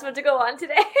the last one to go on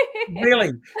today.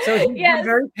 Really? So he's Yes. been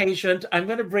very patient. I'm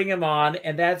going to bring him on,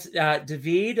 and that's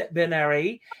David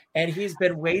Ben-Ari, and he's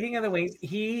been waiting in the wings.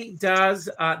 He does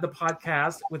the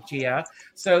podcast with Gia.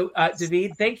 So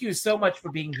David, thank you so much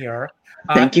for being here.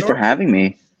 Thank you for having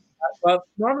me. Well,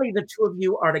 normally the two of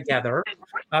you are together,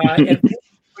 and thank you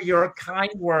for your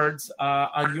kind words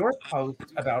on your post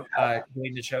about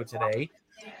doing the show today.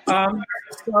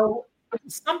 So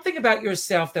something about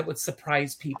yourself that would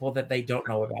surprise people that they don't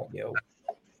know about you.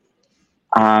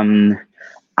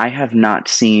 I have not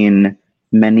seen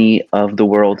many of the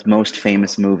world's most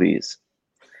famous movies.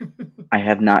 I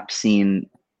have not seen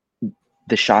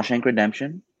The Shawshank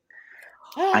Redemption.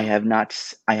 I have not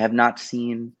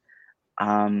seen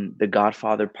The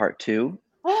Godfather Part 2.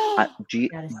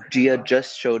 Gia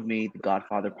just showed me The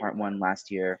Godfather Part 1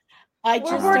 last year. I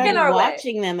We're just working started our way.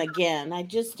 watching them again. I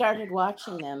just started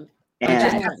watching them. I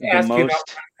just And have to the ask you about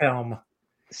most one film.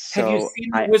 so Have you seen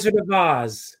The Wizard of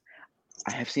Oz?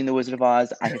 I have seen The Wizard of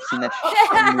Oz. I have seen that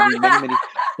movie many,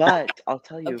 but I'll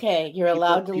tell you, Okay, you're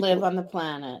allowed to live on the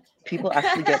planet. people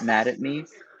actually get mad at me.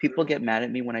 People get mad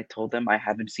at me when I told them I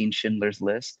haven't seen Schindler's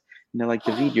List. And they're like,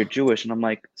 David, you're Jewish. And I'm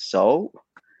like, so?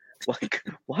 Like,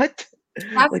 what?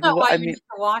 That's Like, not what- why I you mean- need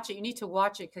to watch it. You need to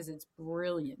watch it because it's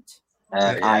brilliant.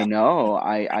 I know.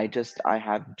 I've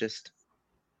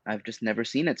just never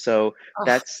seen it. So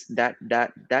Ugh.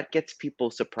 that gets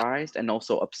people surprised and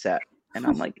also upset. And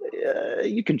I'm like,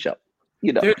 you can chill.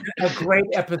 You know. There's a great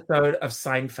episode of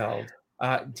Seinfeld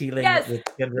dealing Yes. with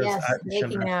Schindler's Yes,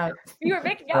 making Schindler. out. You were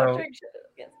making out So, during show.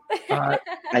 Yes.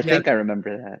 I think I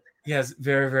remember that. Yes,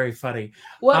 very, very funny.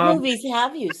 What movies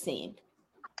have you seen?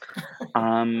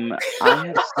 I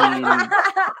have seen.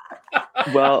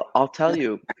 Well, I'll tell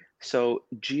you. So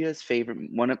Gia's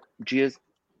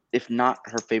if not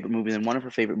her favorite movie, then one of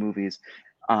her favorite movies,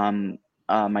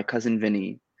 My Cousin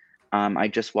Vinny. I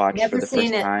just watched Never for the first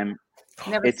seen it. time.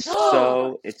 Never It's seen-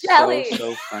 so Jelly.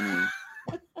 so funny.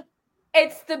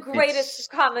 It's the greatest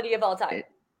comedy of all time.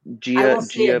 Gia will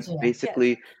see it, Gia.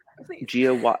 basically Please.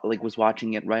 Gia was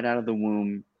watching it right out of the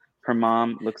womb. Her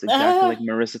mom looks exactly like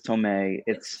Marissa Tomei.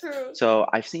 It's true. So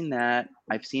I've seen that.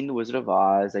 I've seen The Wizard of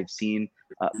Oz. I've seen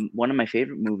one of my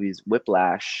favorite movies,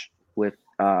 Whiplash, with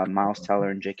Miles Teller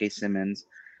and J.K. Simmons.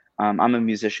 I'm a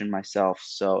musician myself,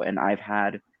 and I've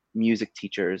had music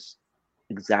teachers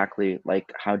exactly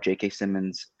like how J.K.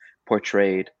 Simmons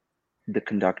portrayed the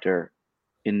conductor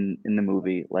in the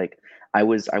movie. Like I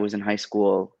was in high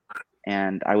school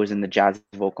and I was in the jazz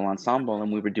vocal ensemble,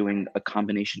 and we were doing a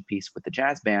combination piece with the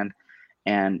jazz band,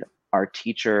 and our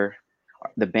teacher,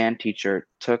 the band teacher,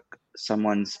 took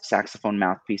someone's saxophone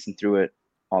mouthpiece and threw it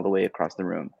all the way across the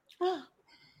room.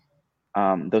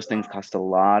 Those things cost a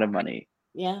lot of money.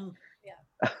 Yeah.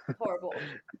 Horrible.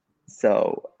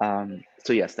 So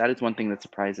yes, that is one thing that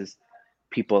surprises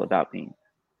people about me.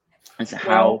 Is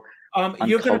how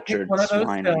You're going to pick uncultured one of those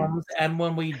swine I am. films, and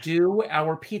when we do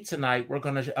our pizza night, we're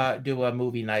going to do a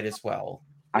movie night as well.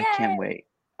 I can't Yay. wait.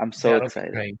 I'm so That'll be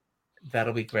excited. great.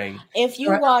 That'll be great. If you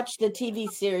Right. watch the TV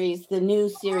series, the new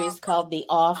series called The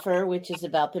Offer, which is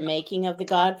about the making of The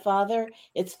Godfather,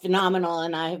 it's phenomenal,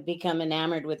 and I have become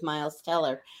enamored with Miles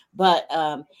Teller. But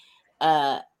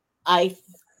I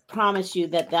promise you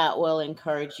that will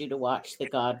encourage you to watch the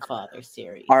Godfather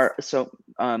series. Our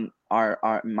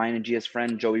mine and Gia's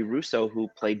friend Joey Russo, who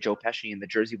played Joe Pesci in the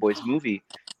Jersey Boys movie,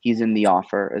 he's in The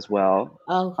Offer as well.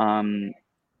 Oh,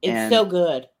 it's and- so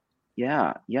good.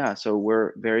 Yeah. So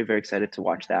we're very, very excited to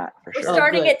watch that for We're sure.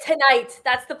 starting good. it tonight.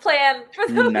 That's the plan for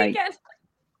the Night. weekend.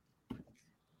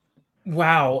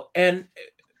 Wow. And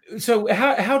so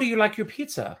how do you like your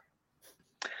pizza?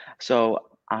 So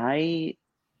I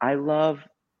love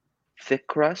thick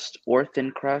crust or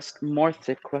thin crust. More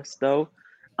thick crust though.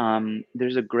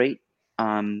 There's a great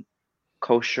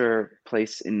kosher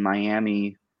place in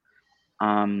Miami.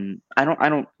 I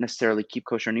don't necessarily keep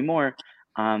kosher anymore,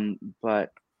 but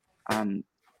um,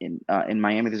 in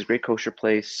Miami there's a great kosher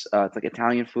place. It's like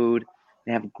Italian food.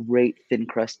 They have great thin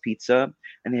crust pizza,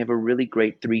 and they have a really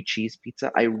great three cheese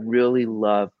pizza. I really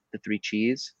love the three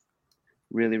cheese.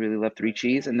 Really, really love three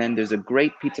cheese. And then there's a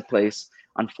great pizza place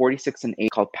on 46 and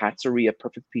 8 called Pizzeria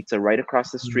Perfect Pizza right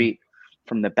across the street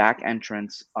from the back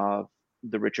entrance of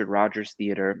the Richard Rogers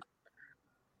Theater.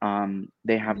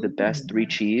 They have the best three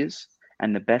cheese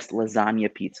and the best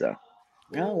lasagna pizza.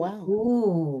 Oh wow.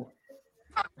 Ooh,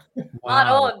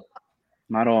 Wow.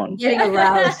 Maron. getting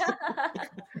aroused.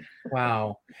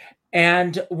 Wow.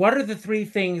 And what are the three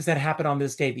things that happened on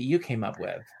this day that you came up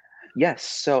with? Yes.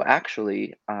 So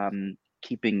actually,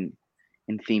 keeping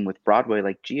in theme with Broadway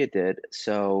like Gia did.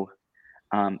 So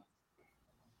um,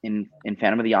 in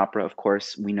Phantom of the Opera, of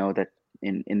course, we know that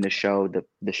in the show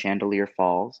the chandelier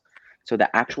falls. So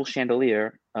the actual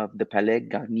chandelier of the Palais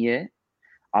Garnier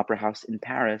Opera House in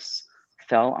Paris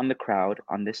fell on the crowd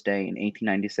on this day in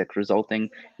 1896, resulting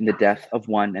in the death of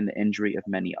one and the injury of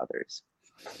many others.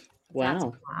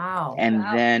 Wow. Wow. And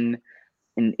then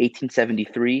in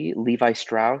 1873, Levi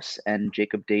Strauss and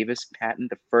Jacob Davis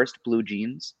patented the first blue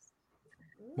jeans.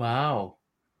 Wow.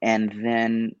 And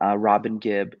then Robin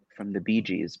Gibb from the Bee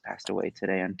Gees passed away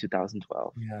today in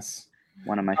 2012. Yes.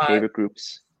 One of my favorite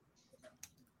groups.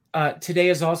 Today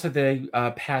is also the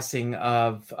passing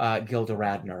of Gilda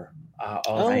Radner.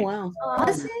 Wow.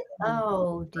 Was it?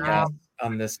 Oh dear.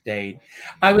 On this date.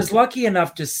 I was lucky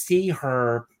enough to see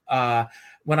her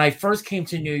when I first came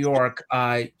to New York.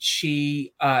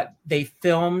 They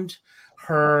filmed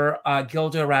her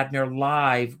Gilda Radner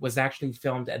Live was actually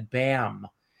filmed at BAM.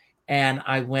 And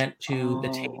I went to the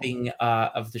taping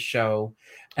of the show,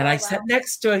 and I sat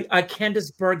next to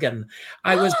Candice Bergen.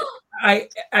 I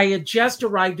had just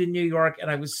arrived in New York, and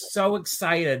I was so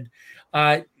excited.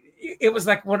 It was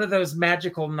like one of those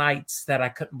magical nights that I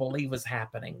couldn't believe was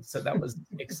happening. So that was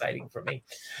exciting for me.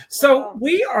 So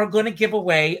we are going to give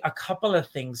away a couple of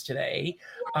things today.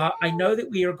 I know that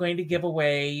we are going to give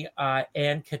away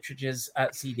Ann Kittredge's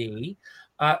CD.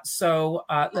 So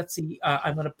let's see.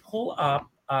 I'm going to pull up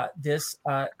this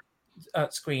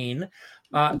screen,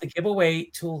 the giveaway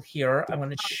tool here. I'm going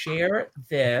to share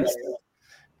this.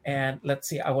 And let's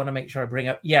see, I want to make sure I bring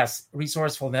up, yes,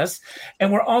 resourcefulness.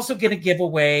 And we're also going to give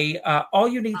away, all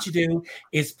you need to do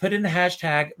is put in the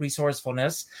hashtag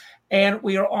resourcefulness. And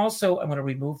we are also, I'm going to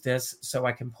remove this so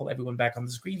I can pull everyone back on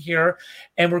the screen here.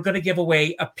 And we're going to give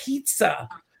away a pizza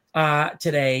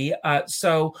today.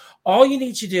 So all you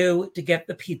need to do to get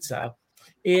the pizza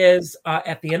is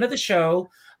at the end of the show,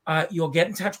 you'll get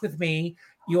in touch with me.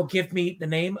 You'll give me the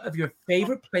name of your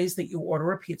favorite place that you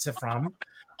order a pizza from.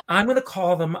 I'm going to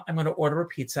call them. I'm going to order a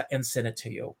pizza and send it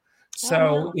to you.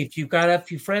 So if you've got a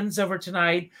few friends over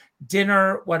tonight,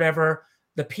 dinner, whatever,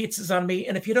 the pizza's on me.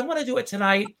 And if you don't want to do it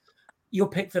tonight, you'll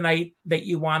pick the night that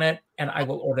you want it, and I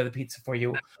will order the pizza for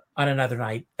you on another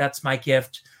night. That's my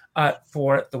gift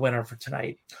for the winner for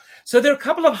tonight. So there are a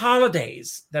couple of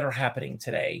holidays that are happening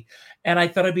today, and I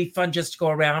thought it'd be fun just to go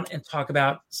around and talk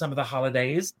about some of the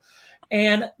holidays.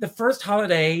 And the first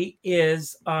holiday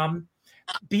is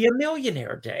Be a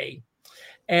Millionaire Day.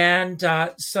 And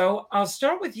so I'll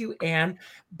start with you, Ann.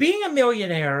 Being a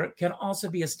millionaire can also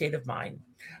be a state of mind.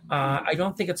 I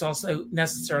don't think it's also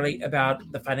necessarily about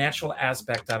the financial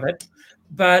aspect of it,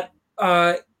 but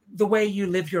the way you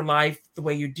live your life, the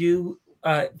way you do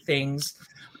things.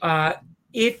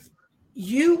 If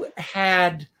you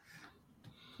had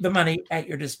the money at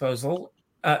your disposal,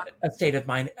 a state of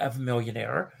mind of a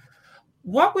millionaire,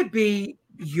 what would be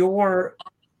your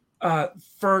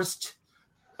first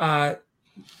point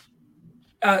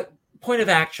of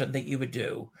action that you would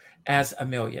do as a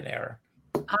millionaire?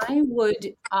 I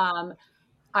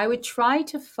would try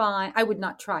to find, I would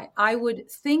not try, I would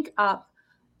think up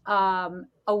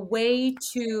a way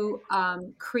to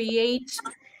create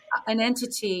an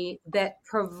entity that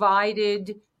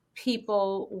provided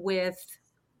people with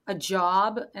a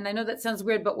job. And I know that sounds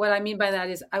weird, but what I mean by that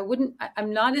is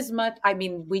I'm not as much, I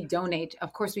mean, we donate,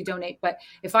 of course we donate, but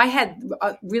if I had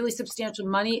really substantial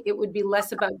money, it would be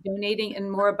less about donating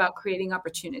and more about creating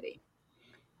opportunity.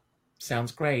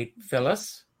 Sounds great.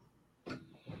 Phyllis?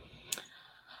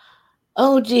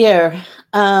 Oh dear.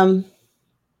 I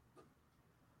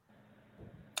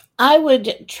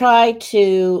would try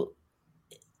to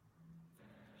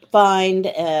find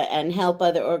and help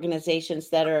other organizations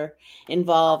that are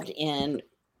involved in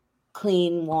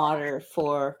clean water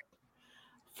for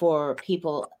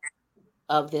people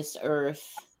of this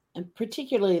earth, and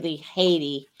particularly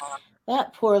Haiti.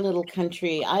 That poor little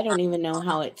country, I don't even know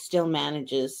how it still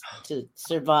manages to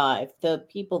survive. The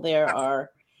people there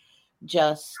are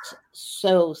just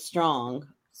so strong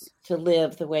to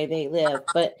live the way they live.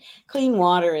 But clean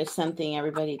water is something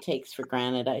everybody takes for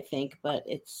granted, I think, but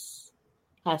it's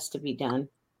has to be done.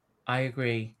 I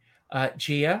agree.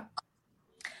 Gia?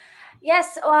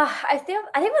 Yes, I think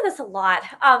about this a lot.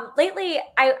 Lately,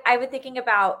 I've been thinking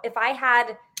about if I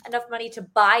had enough money to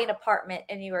buy an apartment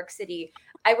in New York City,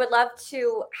 I would love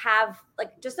to have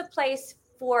like just a place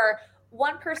for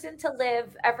one person to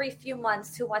live every few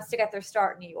months who wants to get their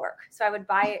start in New York. So I would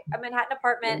buy a Manhattan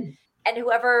apartment, and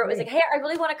whoever was like, hey, I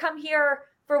really want to come here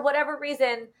for whatever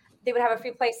reason, they would have a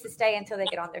free place to stay until they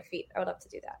get on their feet. I would love to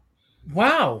do that.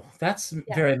 Wow, that's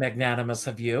very magnanimous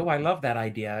of you. I love that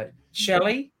idea.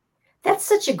 Shelley? That's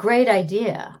such a great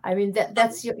idea. I mean,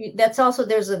 that's also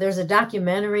there's a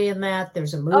documentary in that.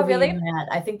 There's a movie in that.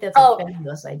 I think that's a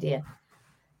fabulous idea.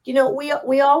 You know,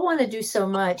 we all want to do so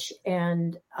much,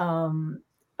 and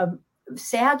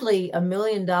sadly, $1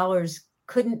 million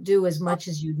couldn't do as much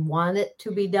as you'd want it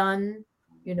to be done.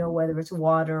 You know, whether it's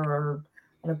water or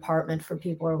an apartment for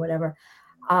people or whatever.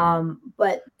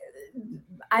 But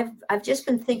I've just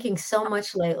been thinking so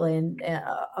much lately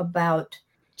about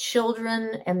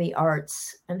children and the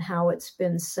arts and how it's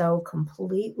been so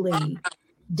completely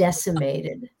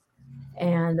decimated.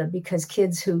 And because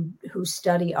kids who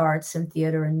study arts and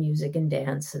theater and music and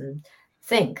dance and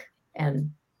think,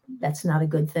 and that's not a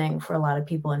good thing for a lot of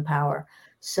people in power.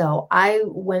 So I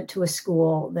went to a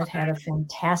school that had a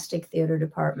fantastic theater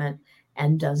department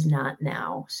and does not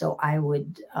now. So I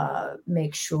would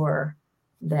make sure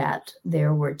that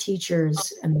there were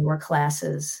teachers and there were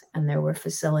classes and there were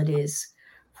facilities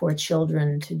for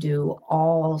children to do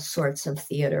all sorts of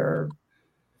theater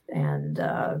and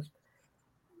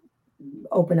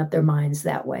open up their minds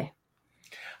that way.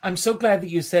 I'm so glad that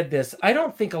you said this. I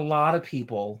don't think a lot of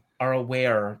people are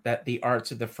aware that the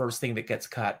arts are the first thing that gets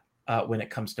cut when it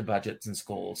comes to budgets in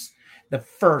schools. The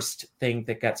first thing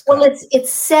that gets cut. Well,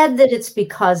 it's said that it's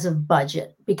because of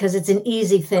budget, because it's an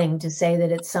easy thing to say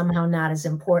that it's somehow not as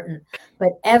important.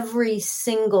 But every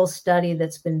single study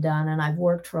that's been done, and I've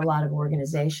worked for a lot of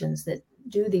organizations that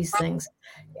do these things.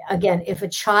 Again, if a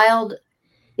child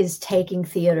is taking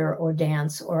theater or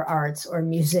dance or arts or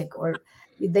music, or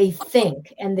they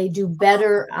think and they do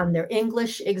better on their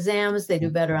English exams, they do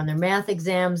better on their math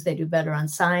exams, they do better on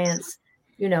science.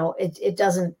 You know, it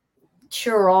doesn't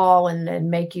cure all and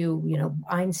make you, you know,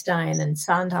 Einstein and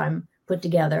Sondheim put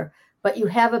together, but you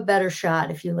have a better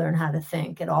shot if you learn how to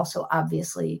think. It also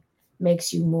obviously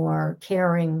makes you more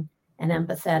caring and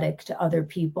empathetic to other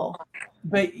people.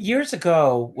 But years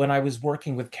ago, when I was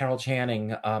working with Carol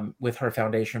Channing with her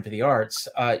Foundation for the Arts,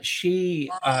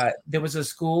 there was a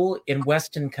school in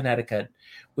Weston, Connecticut,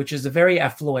 which is a very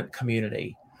affluent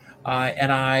community.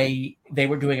 They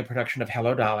were doing a production of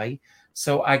Hello, Dolly.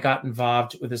 So I got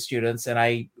involved with the students, and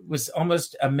I was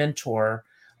almost a mentor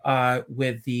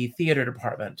with the theater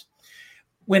department.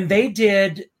 When they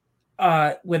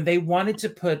wanted to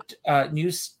put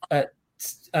new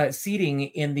seating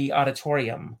in the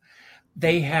auditorium,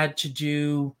 they had to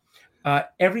do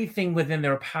everything within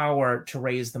their power to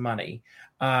raise the money,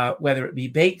 whether it be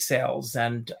bake sales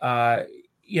and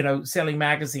selling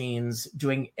magazines,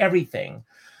 doing everything.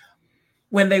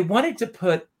 When they wanted to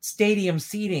put stadium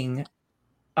seating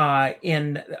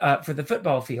in for the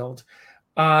football field,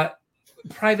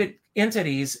 private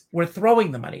entities were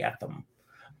throwing the money at them.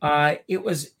 It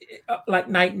was like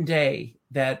night and day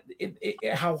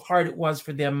how hard it was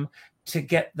for them to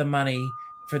get the money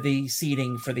for the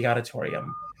seating for the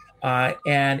auditorium.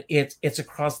 And it's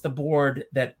across the board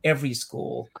that every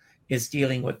school is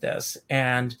dealing with this.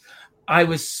 And I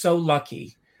was so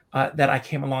lucky that I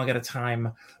came along at a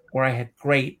time where I had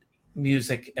great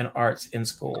music and arts in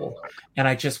school. And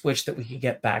I just wish that we could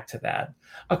get back to that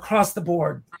across the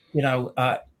board,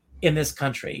 in this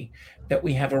country, that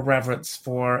we have a reverence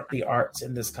for the arts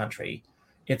in this country.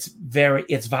 It's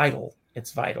vital.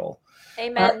 It's vital.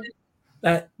 Amen.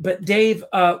 But Dave,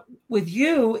 with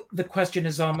you, the question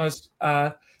is almost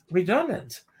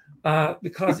redundant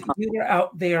because you are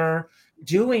out there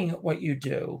doing what you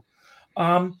do.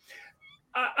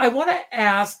 I want to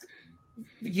ask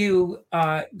you,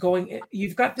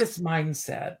 you've got this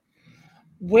mindset.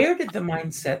 Where did the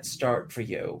mindset start for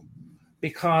you?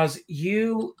 Because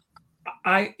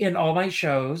in all my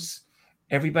shows,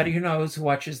 everybody who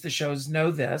watches the shows know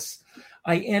this.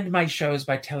 I end my shows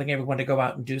by telling everyone to go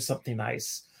out and do something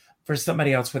nice for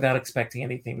somebody else without expecting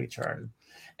anything in return.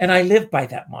 And I live by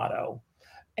that motto.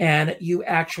 And you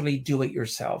actually do it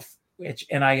yourself,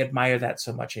 and I admire that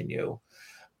so much in you.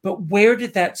 But where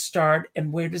did that start,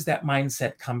 and where does that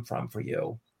mindset come from for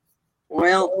you?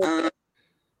 Well,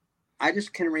 I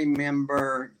just can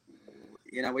remember,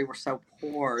 we were so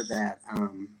poor that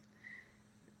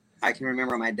I can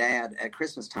remember my dad at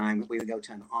Christmas time, we would go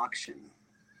to an auction,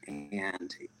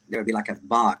 and there would be like a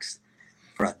box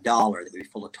for $1 that would be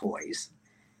full of toys.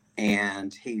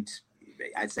 And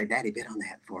I'd say, Daddy, bid on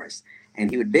that for us. And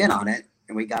he would bid on it,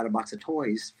 and we got a box of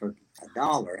toys for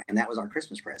 $1, and that was our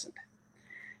Christmas present.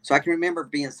 So I can remember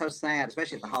being so sad,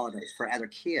 especially at the holidays, for other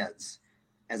kids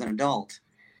as an adult,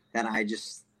 that I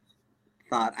just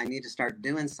thought I need to start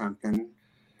doing something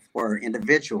for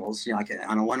individuals, like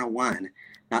on a one-on-one,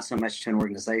 not so much to an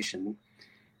organization,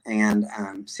 and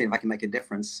see if I can make a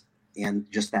difference in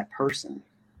just that person.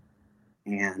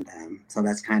 And so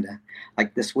that's kind of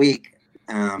like this week.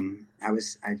 I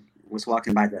was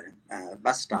walking by the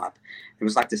bus stop. It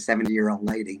was like this 70-year-old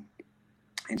lady,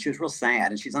 and she was real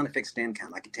sad, and she's on a fixed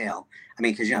income, I could tell. I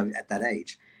mean, because, at that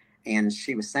age. And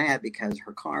she was sad because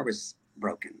her car was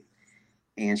broken,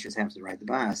 and she was having to ride the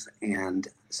bus. And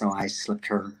so I slipped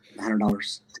her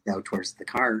 $100 to go towards the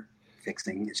car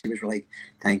fixing, and she was really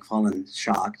thankful and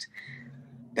shocked.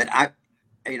 But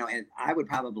and I would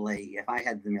probably, if I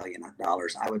had the $1 million,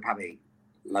 I would probably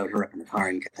load her up in the car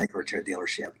and take her to a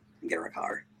dealership and get her a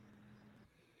car.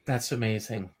 That's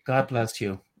amazing. God bless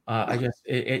you.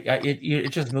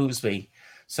 It just moves me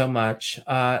so much.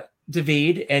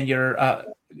 David, and you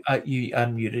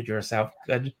unmuted yourself.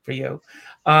 Good for you.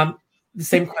 The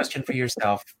same question for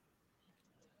yourself.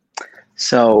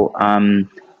 So I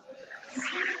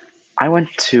went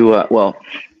to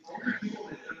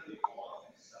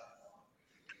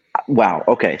wow.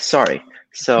 Okay, sorry.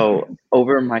 So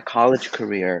over my college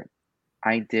career,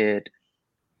 I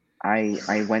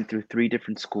went through 3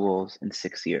 different schools in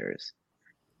 6 years.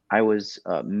 I was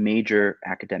a major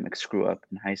academic screw up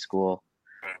in high school,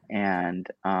 and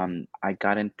I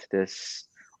got into this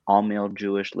all-male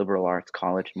Jewish liberal arts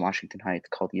college in Washington Heights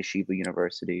called Yeshiva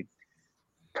University,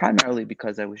 primarily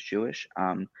because I was Jewish.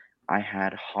 I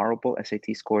had horrible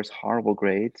SAT scores, horrible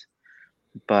grades,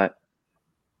 but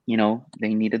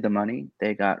they needed the money.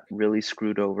 They got really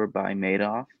screwed over by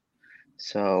Madoff,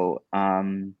 so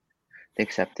they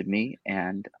accepted me,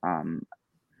 and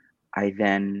I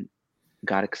then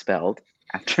got expelled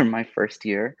after my first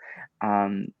year.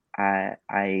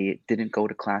 I didn't go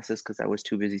to classes because I was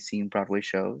too busy seeing Broadway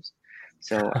shows.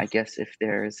 So I guess if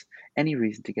there's any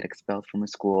reason to get expelled from a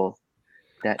school,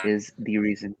 that is the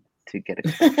reason to get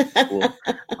expelled from school.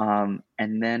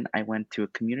 And then I went to a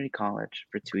community college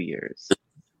for 2 years,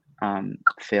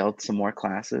 failed some more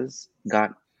classes,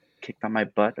 got kicked on my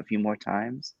butt a few more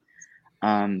times.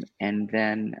 And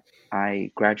then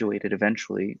I graduated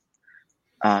eventually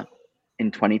in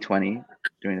 2020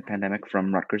 during the pandemic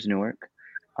from Rutgers Newark,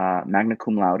 magna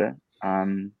cum laude,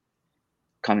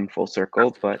 coming full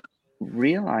circle, but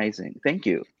realizing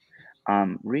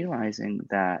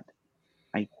that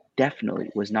I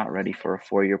definitely was not ready for a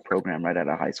 4-year program right out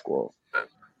of high school,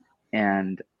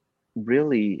 and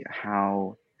really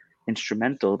how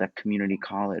instrumental that community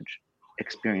college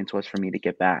experience was for me to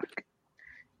get back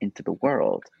into the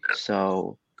world.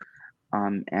 So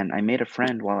and I made a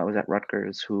friend while I was at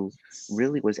Rutgers who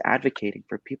really was advocating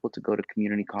for people to go to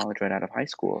community college right out of high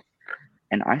school.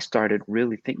 And I started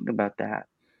really thinking about that.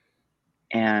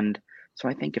 And so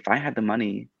I think if I had the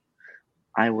money,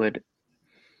 I would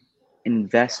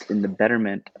invest in the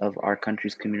betterment of our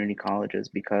country's community colleges,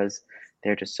 because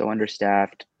they're just so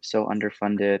understaffed, so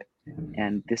underfunded.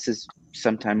 And this is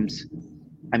sometimes,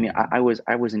 I mean, I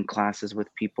was in classes with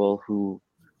people who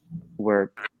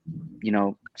were,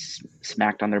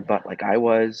 smacked on their butt like I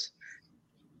was,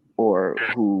 or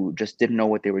who just didn't know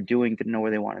what they were doing, didn't know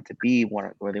where they wanted to be,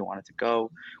 where they wanted to go,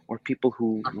 or people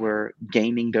who were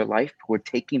gaining their life, who were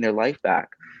taking their life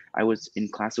back. I was in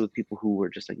classes with people who were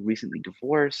just like recently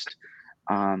divorced,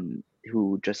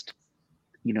 who just,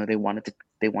 they wanted to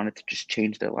just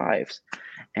change their lives.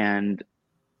 And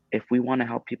if we want to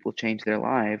help people change their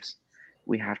lives,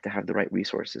 we have to have the right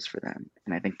resources for them.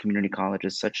 And I think community college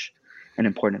is such an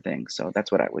important thing. So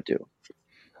that's what I would do.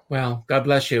 Well, God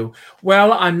bless you.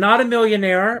 Well, I'm not a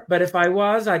millionaire, but if I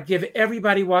was, I'd give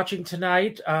everybody watching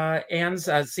tonight Anne's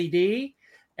CD,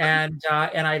 and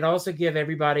I'd also give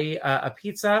everybody a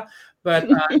pizza. But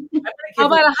how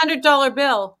about $100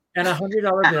 bill? And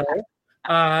 $100 bill.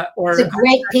 Or it's a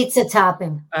great pizza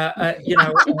topping.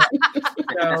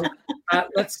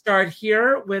 let's start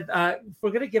here with,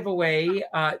 we're going to give away,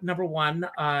 number one,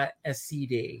 a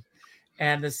CD.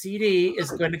 And the CD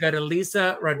is going to go to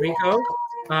Lisa Rodrigo.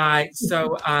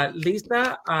 So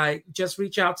Lisa, just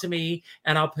reach out to me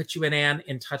and I'll put you and Ann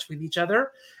in touch with each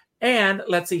other. And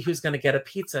let's see who's going to get a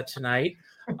pizza tonight.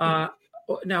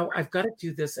 Now I've got to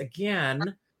do this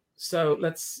again. So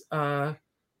let's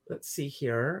see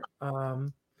here.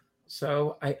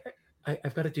 So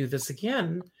I've got to do this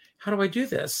again. How do I do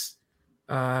this?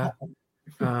 Let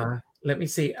me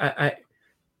see. I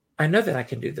know that I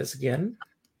can do this again.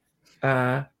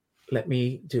 Let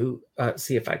me do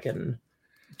see if I can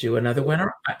do another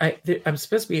winner. I'm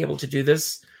supposed to be able to do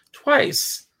this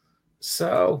twice.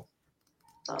 So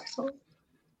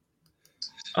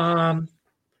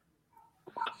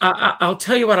I'll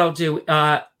tell you what I'll do.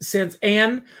 Since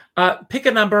Ann, pick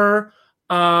a number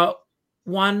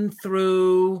 1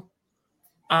 through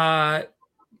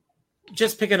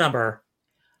just pick a number.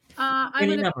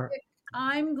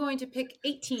 I'm going to pick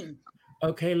 18.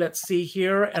 Okay, let's see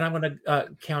here. And I'm going to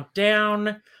count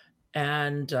down.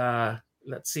 And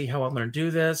let's see how I'm going to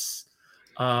do this.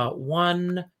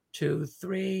 1, 2,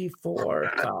 3,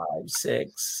 4, 5,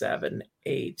 6, 7,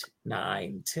 8,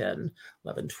 9, 10,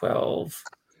 11, 12,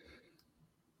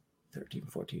 13,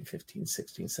 14, 15,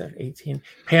 16, 17, 18.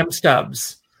 Pam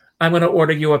Stubbs. I'm going to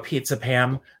order you a pizza,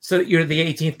 Pam, so that you're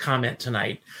the 18th comment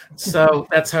tonight. So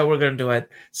that's how we're going to do it.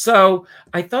 So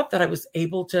I thought that I was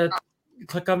able to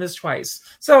click on this twice.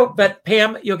 So, but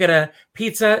Pam, you'll get a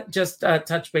pizza. Just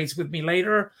touch base with me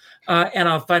later, and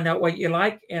I'll find out what you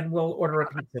like, and we'll order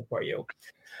a pizza for you.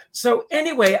 So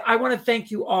anyway, I want to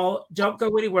thank you all. Don't go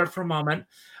anywhere for a moment.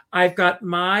 I've got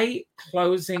my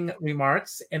closing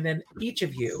remarks, and then each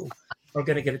of you are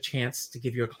going to get a chance to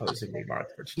give your closing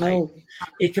remark for tonight. Oh.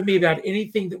 It can be about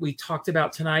anything that we talked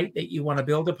about tonight that you want to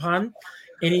build upon,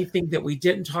 anything that we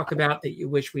didn't talk about that you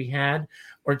wish we had,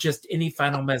 or just any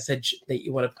final message that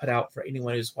you want to put out for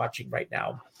anyone who's watching right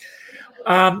now.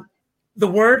 The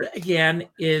word, again,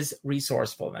 is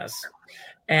resourcefulness.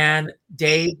 And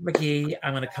Dave McGee,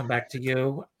 I'm going to come back to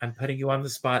you. I'm putting you on the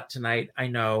spot tonight, I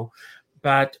know.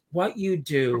 But what you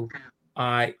do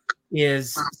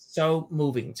is so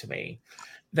moving to me.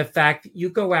 The fact that you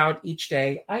go out each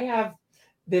day. I have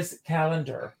this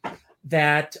calendar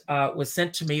that was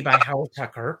sent to me by Howard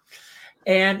Tucker,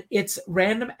 and it's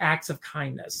random acts of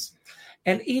kindness.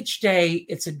 And each day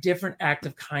it's a different act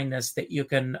of kindness that you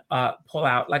can pull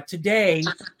out. Like today,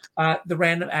 the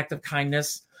random act of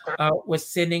kindness was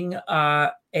sending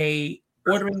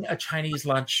ordering a Chinese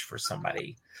lunch for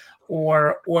somebody,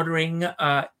 or ordering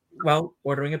a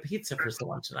pizza for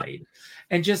someone tonight,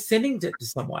 and just sending it to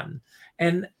someone.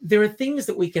 And there are things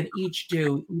that we can each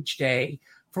do each day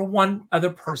for one other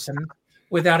person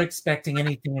without expecting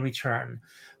anything in return.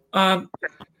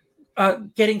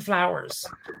 Getting flowers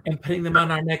and putting them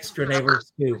on our next door neighbor's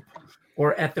stoop,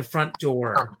 or at the front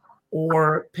door,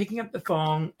 or picking up the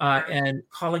phone and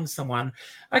calling someone.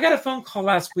 I got a phone call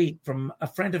last week from a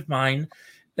friend of mine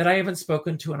that I haven't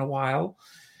spoken to in a while.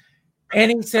 And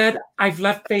he said, I've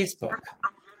left Facebook,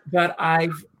 but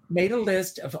I've made a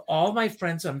list of all my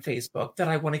friends on Facebook that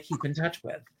I want to keep in touch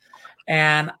with.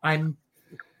 And I'm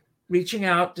reaching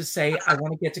out to say, I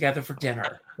want to get together for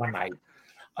dinner one night,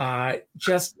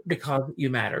 just because you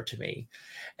matter to me.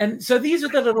 And so these are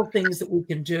the little things that we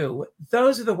can do.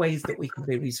 Those are the ways that we can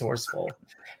be resourceful.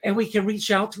 And we can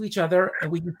reach out to each other,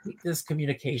 and we can keep this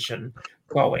communication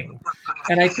going.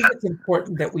 And I think it's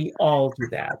important that we all do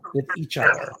that with each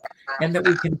other, and that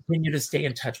we continue to stay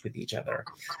in touch with each other.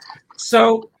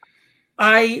 So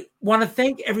I want to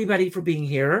thank everybody for being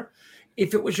here.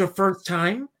 If it was your first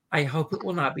time, I hope it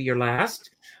will not be your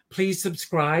last. Please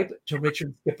subscribe to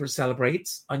Richard Skipper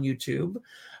Celebrates on YouTube.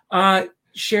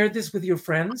 Share this with your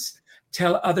friends.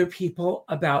 Tell other people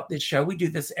about this show. We do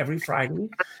this every Friday,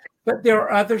 but there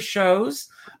are other shows.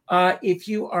 If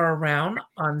you are around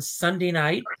on Sunday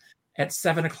night at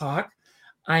 7:00,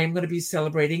 I am going to be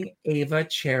celebrating Ava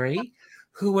Cherry,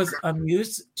 who was a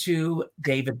muse to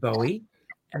David Bowie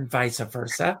and vice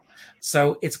versa.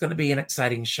 So it's going to be an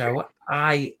exciting show.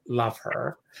 I love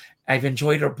her. I've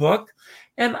enjoyed her book,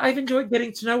 and I've enjoyed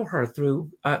getting to know her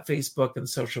through Facebook and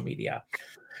social media.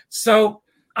 So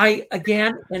I,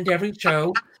 again, end every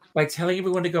show by telling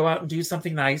everyone to go out and do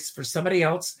something nice for somebody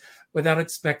else without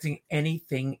expecting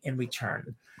anything in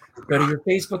return. Go to your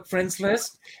Facebook friends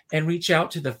list and reach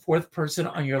out to the fourth person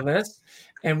on your list,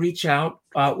 and reach out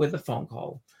with a phone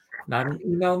call. Not an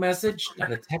email message,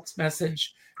 not a text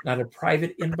message, not a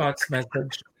private inbox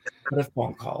message, but a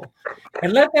phone call.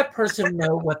 And let that person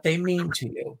know what they mean to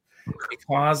you.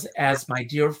 Because as my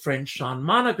dear friend Sean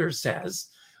Moniger says,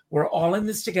 We're all in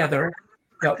this together,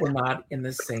 but we're not in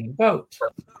the same boat.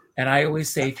 And I always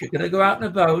say, if you're going to go out in a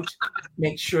boat,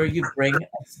 make sure you bring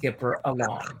a skipper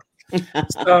along.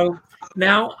 So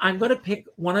now I'm going to pick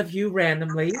one of you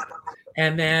randomly.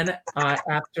 And then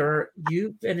after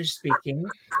you finish speaking,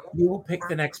 you will pick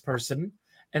the next person,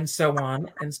 and so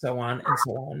on, and so on, and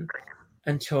so on,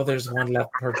 until there's one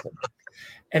left person.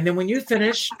 And then when you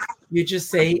finish, you just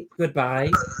say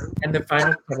goodbye, and the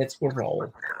final credits will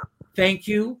roll. Thank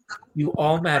you. You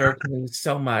all matter to me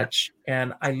so much,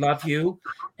 and I love you,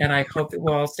 and I hope that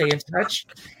we'll all stay in touch.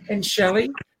 And Shelley,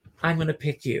 I'm going to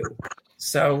pick you.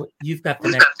 So you've got the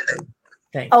next one.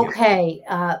 Thank you. Okay.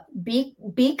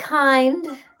 Be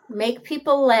kind, make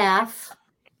people laugh,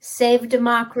 save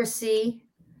democracy,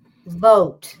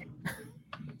 vote.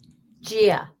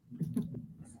 Gia.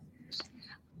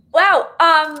 Wow.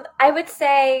 I would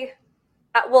say,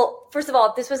 well, first of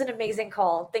all, this was an amazing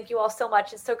call. Thank you all so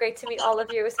much. It's so great to meet all of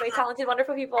you. So many talented,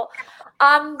 wonderful people.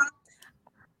 I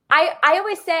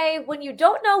always say, when you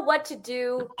don't know what to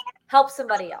do, help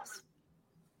somebody else.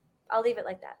 I'll leave it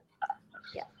like that.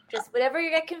 Yeah. Just whenever you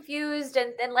get confused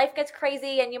and life gets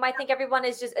crazy and you might think everyone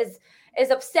is just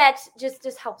as upset,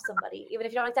 just help somebody. Even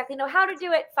if you don't exactly know how to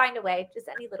do it, find a way. Just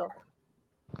any little thing.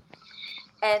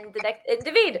 And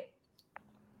David.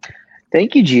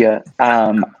 Thank you, Gia.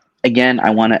 Again, I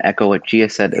want to echo what Gia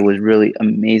said. It was really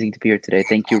amazing to be here today.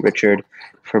 Thank you, Richard,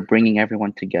 for bringing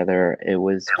everyone together. It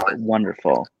was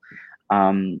wonderful.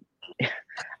 I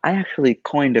actually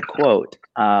coined a quote.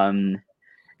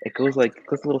 It goes a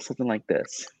little something like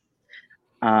this.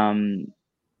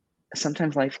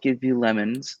 Sometimes life gives you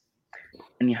lemons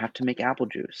and you have to make apple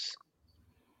juice.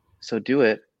 So do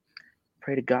it.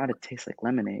 Pray to God it tastes like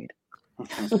lemonade.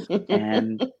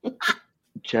 And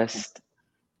just,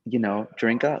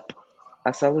 drink up.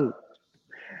 A salute.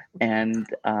 And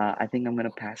I think I'm going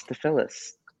to pass to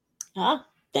Phyllis.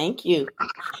 Thank you.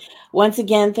 Once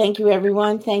again, thank you,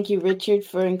 everyone. Thank you, Richard,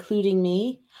 for including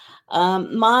me.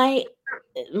 My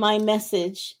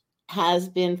message has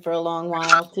been for a long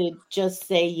while to just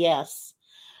say yes.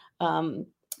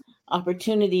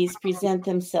 Opportunities present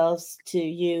themselves to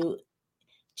you,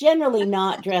 generally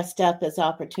not dressed up as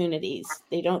opportunities.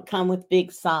 They don't come with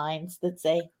big signs that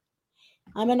say,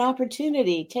 I'm an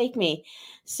opportunity, take me.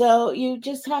 So you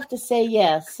just have to say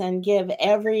yes and give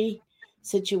every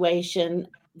situation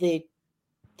the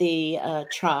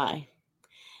try.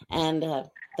 And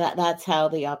that's how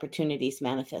the opportunities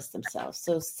manifest themselves.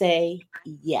 So say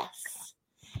yes.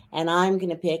 And I'm going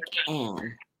to pick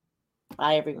Anne.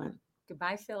 Bye, everyone.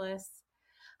 Goodbye, Phyllis.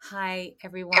 Hi,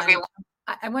 everyone.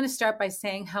 I want to start by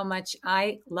saying how much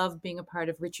I love being a part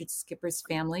of Richard Skipper's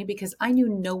family, because I knew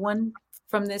no one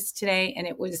from this today. And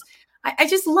I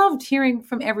just loved hearing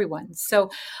from everyone.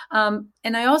 So, and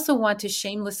I also want to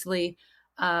shamelessly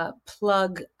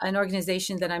plug an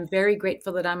organization that I'm very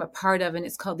grateful that I'm a part of, and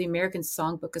it's called the American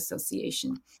Songbook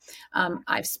Association.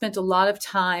 I've spent a lot of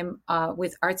time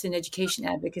with arts and education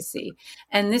advocacy,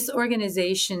 and this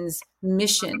organization's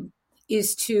mission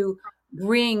is to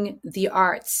bring the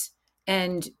arts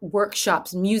and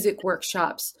workshops, music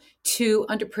workshops, to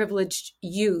underprivileged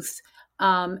youth.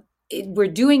 We're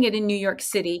doing it in New York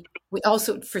City. We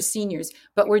also for seniors,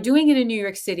 but we're doing it in New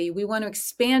York City. We want to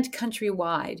expand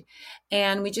countrywide.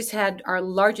 And we just had our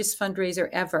largest fundraiser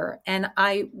ever. And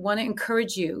I want to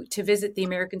encourage you to visit the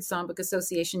American Songbook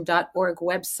Association.org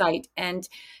website and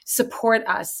support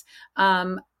us.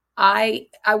 I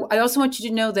also want you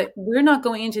to know that we're not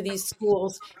going into these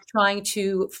schools trying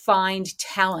to find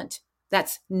talent.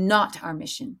 That's not our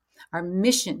mission. Our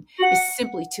mission is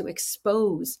simply to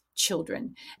expose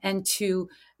children and to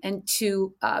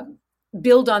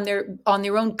build on their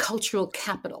own cultural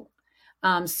capital,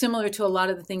 similar to a lot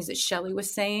of the things that Shelley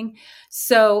was saying.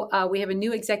 So we have a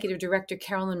new executive director,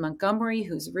 Carolyn Montgomery,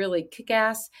 who's really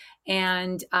kick-ass,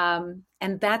 and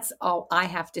that's all I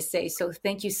have to say. So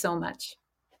thank you so much.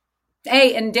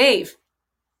 Hey, and Dave.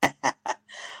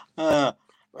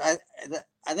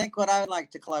 I think what I would like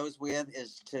to close with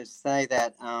is to say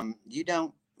that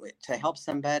to help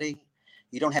somebody,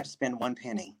 you don't have to spend one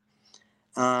penny.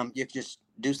 You can just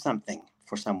do something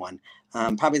for someone.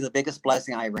 Probably the biggest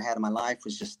blessing I ever had in my life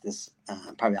was just this,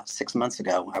 probably about 6 months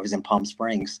ago. I was in Palm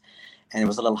Springs, and there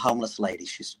was a little homeless lady.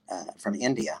 She's from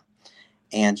India,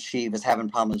 and she was having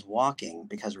problems walking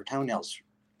because her toenails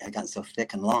had gotten so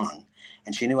thick and long.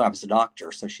 And she knew I was a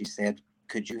doctor, so she said,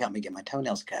 could you help me get my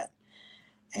toenails cut?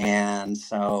 And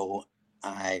so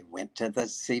I went to the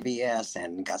CVS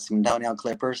and got some toenail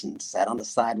clippers and sat on the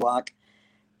sidewalk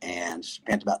and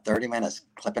spent about 30 minutes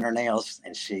clipping her nails.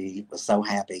 And she was so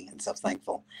happy and so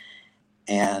thankful.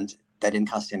 And that didn't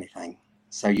cost anything.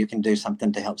 So you can do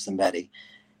something to help somebody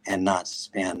and not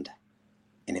spend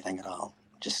anything at all.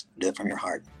 Just do it from your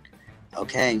heart.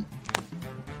 Okay.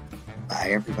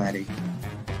 Bye, everybody.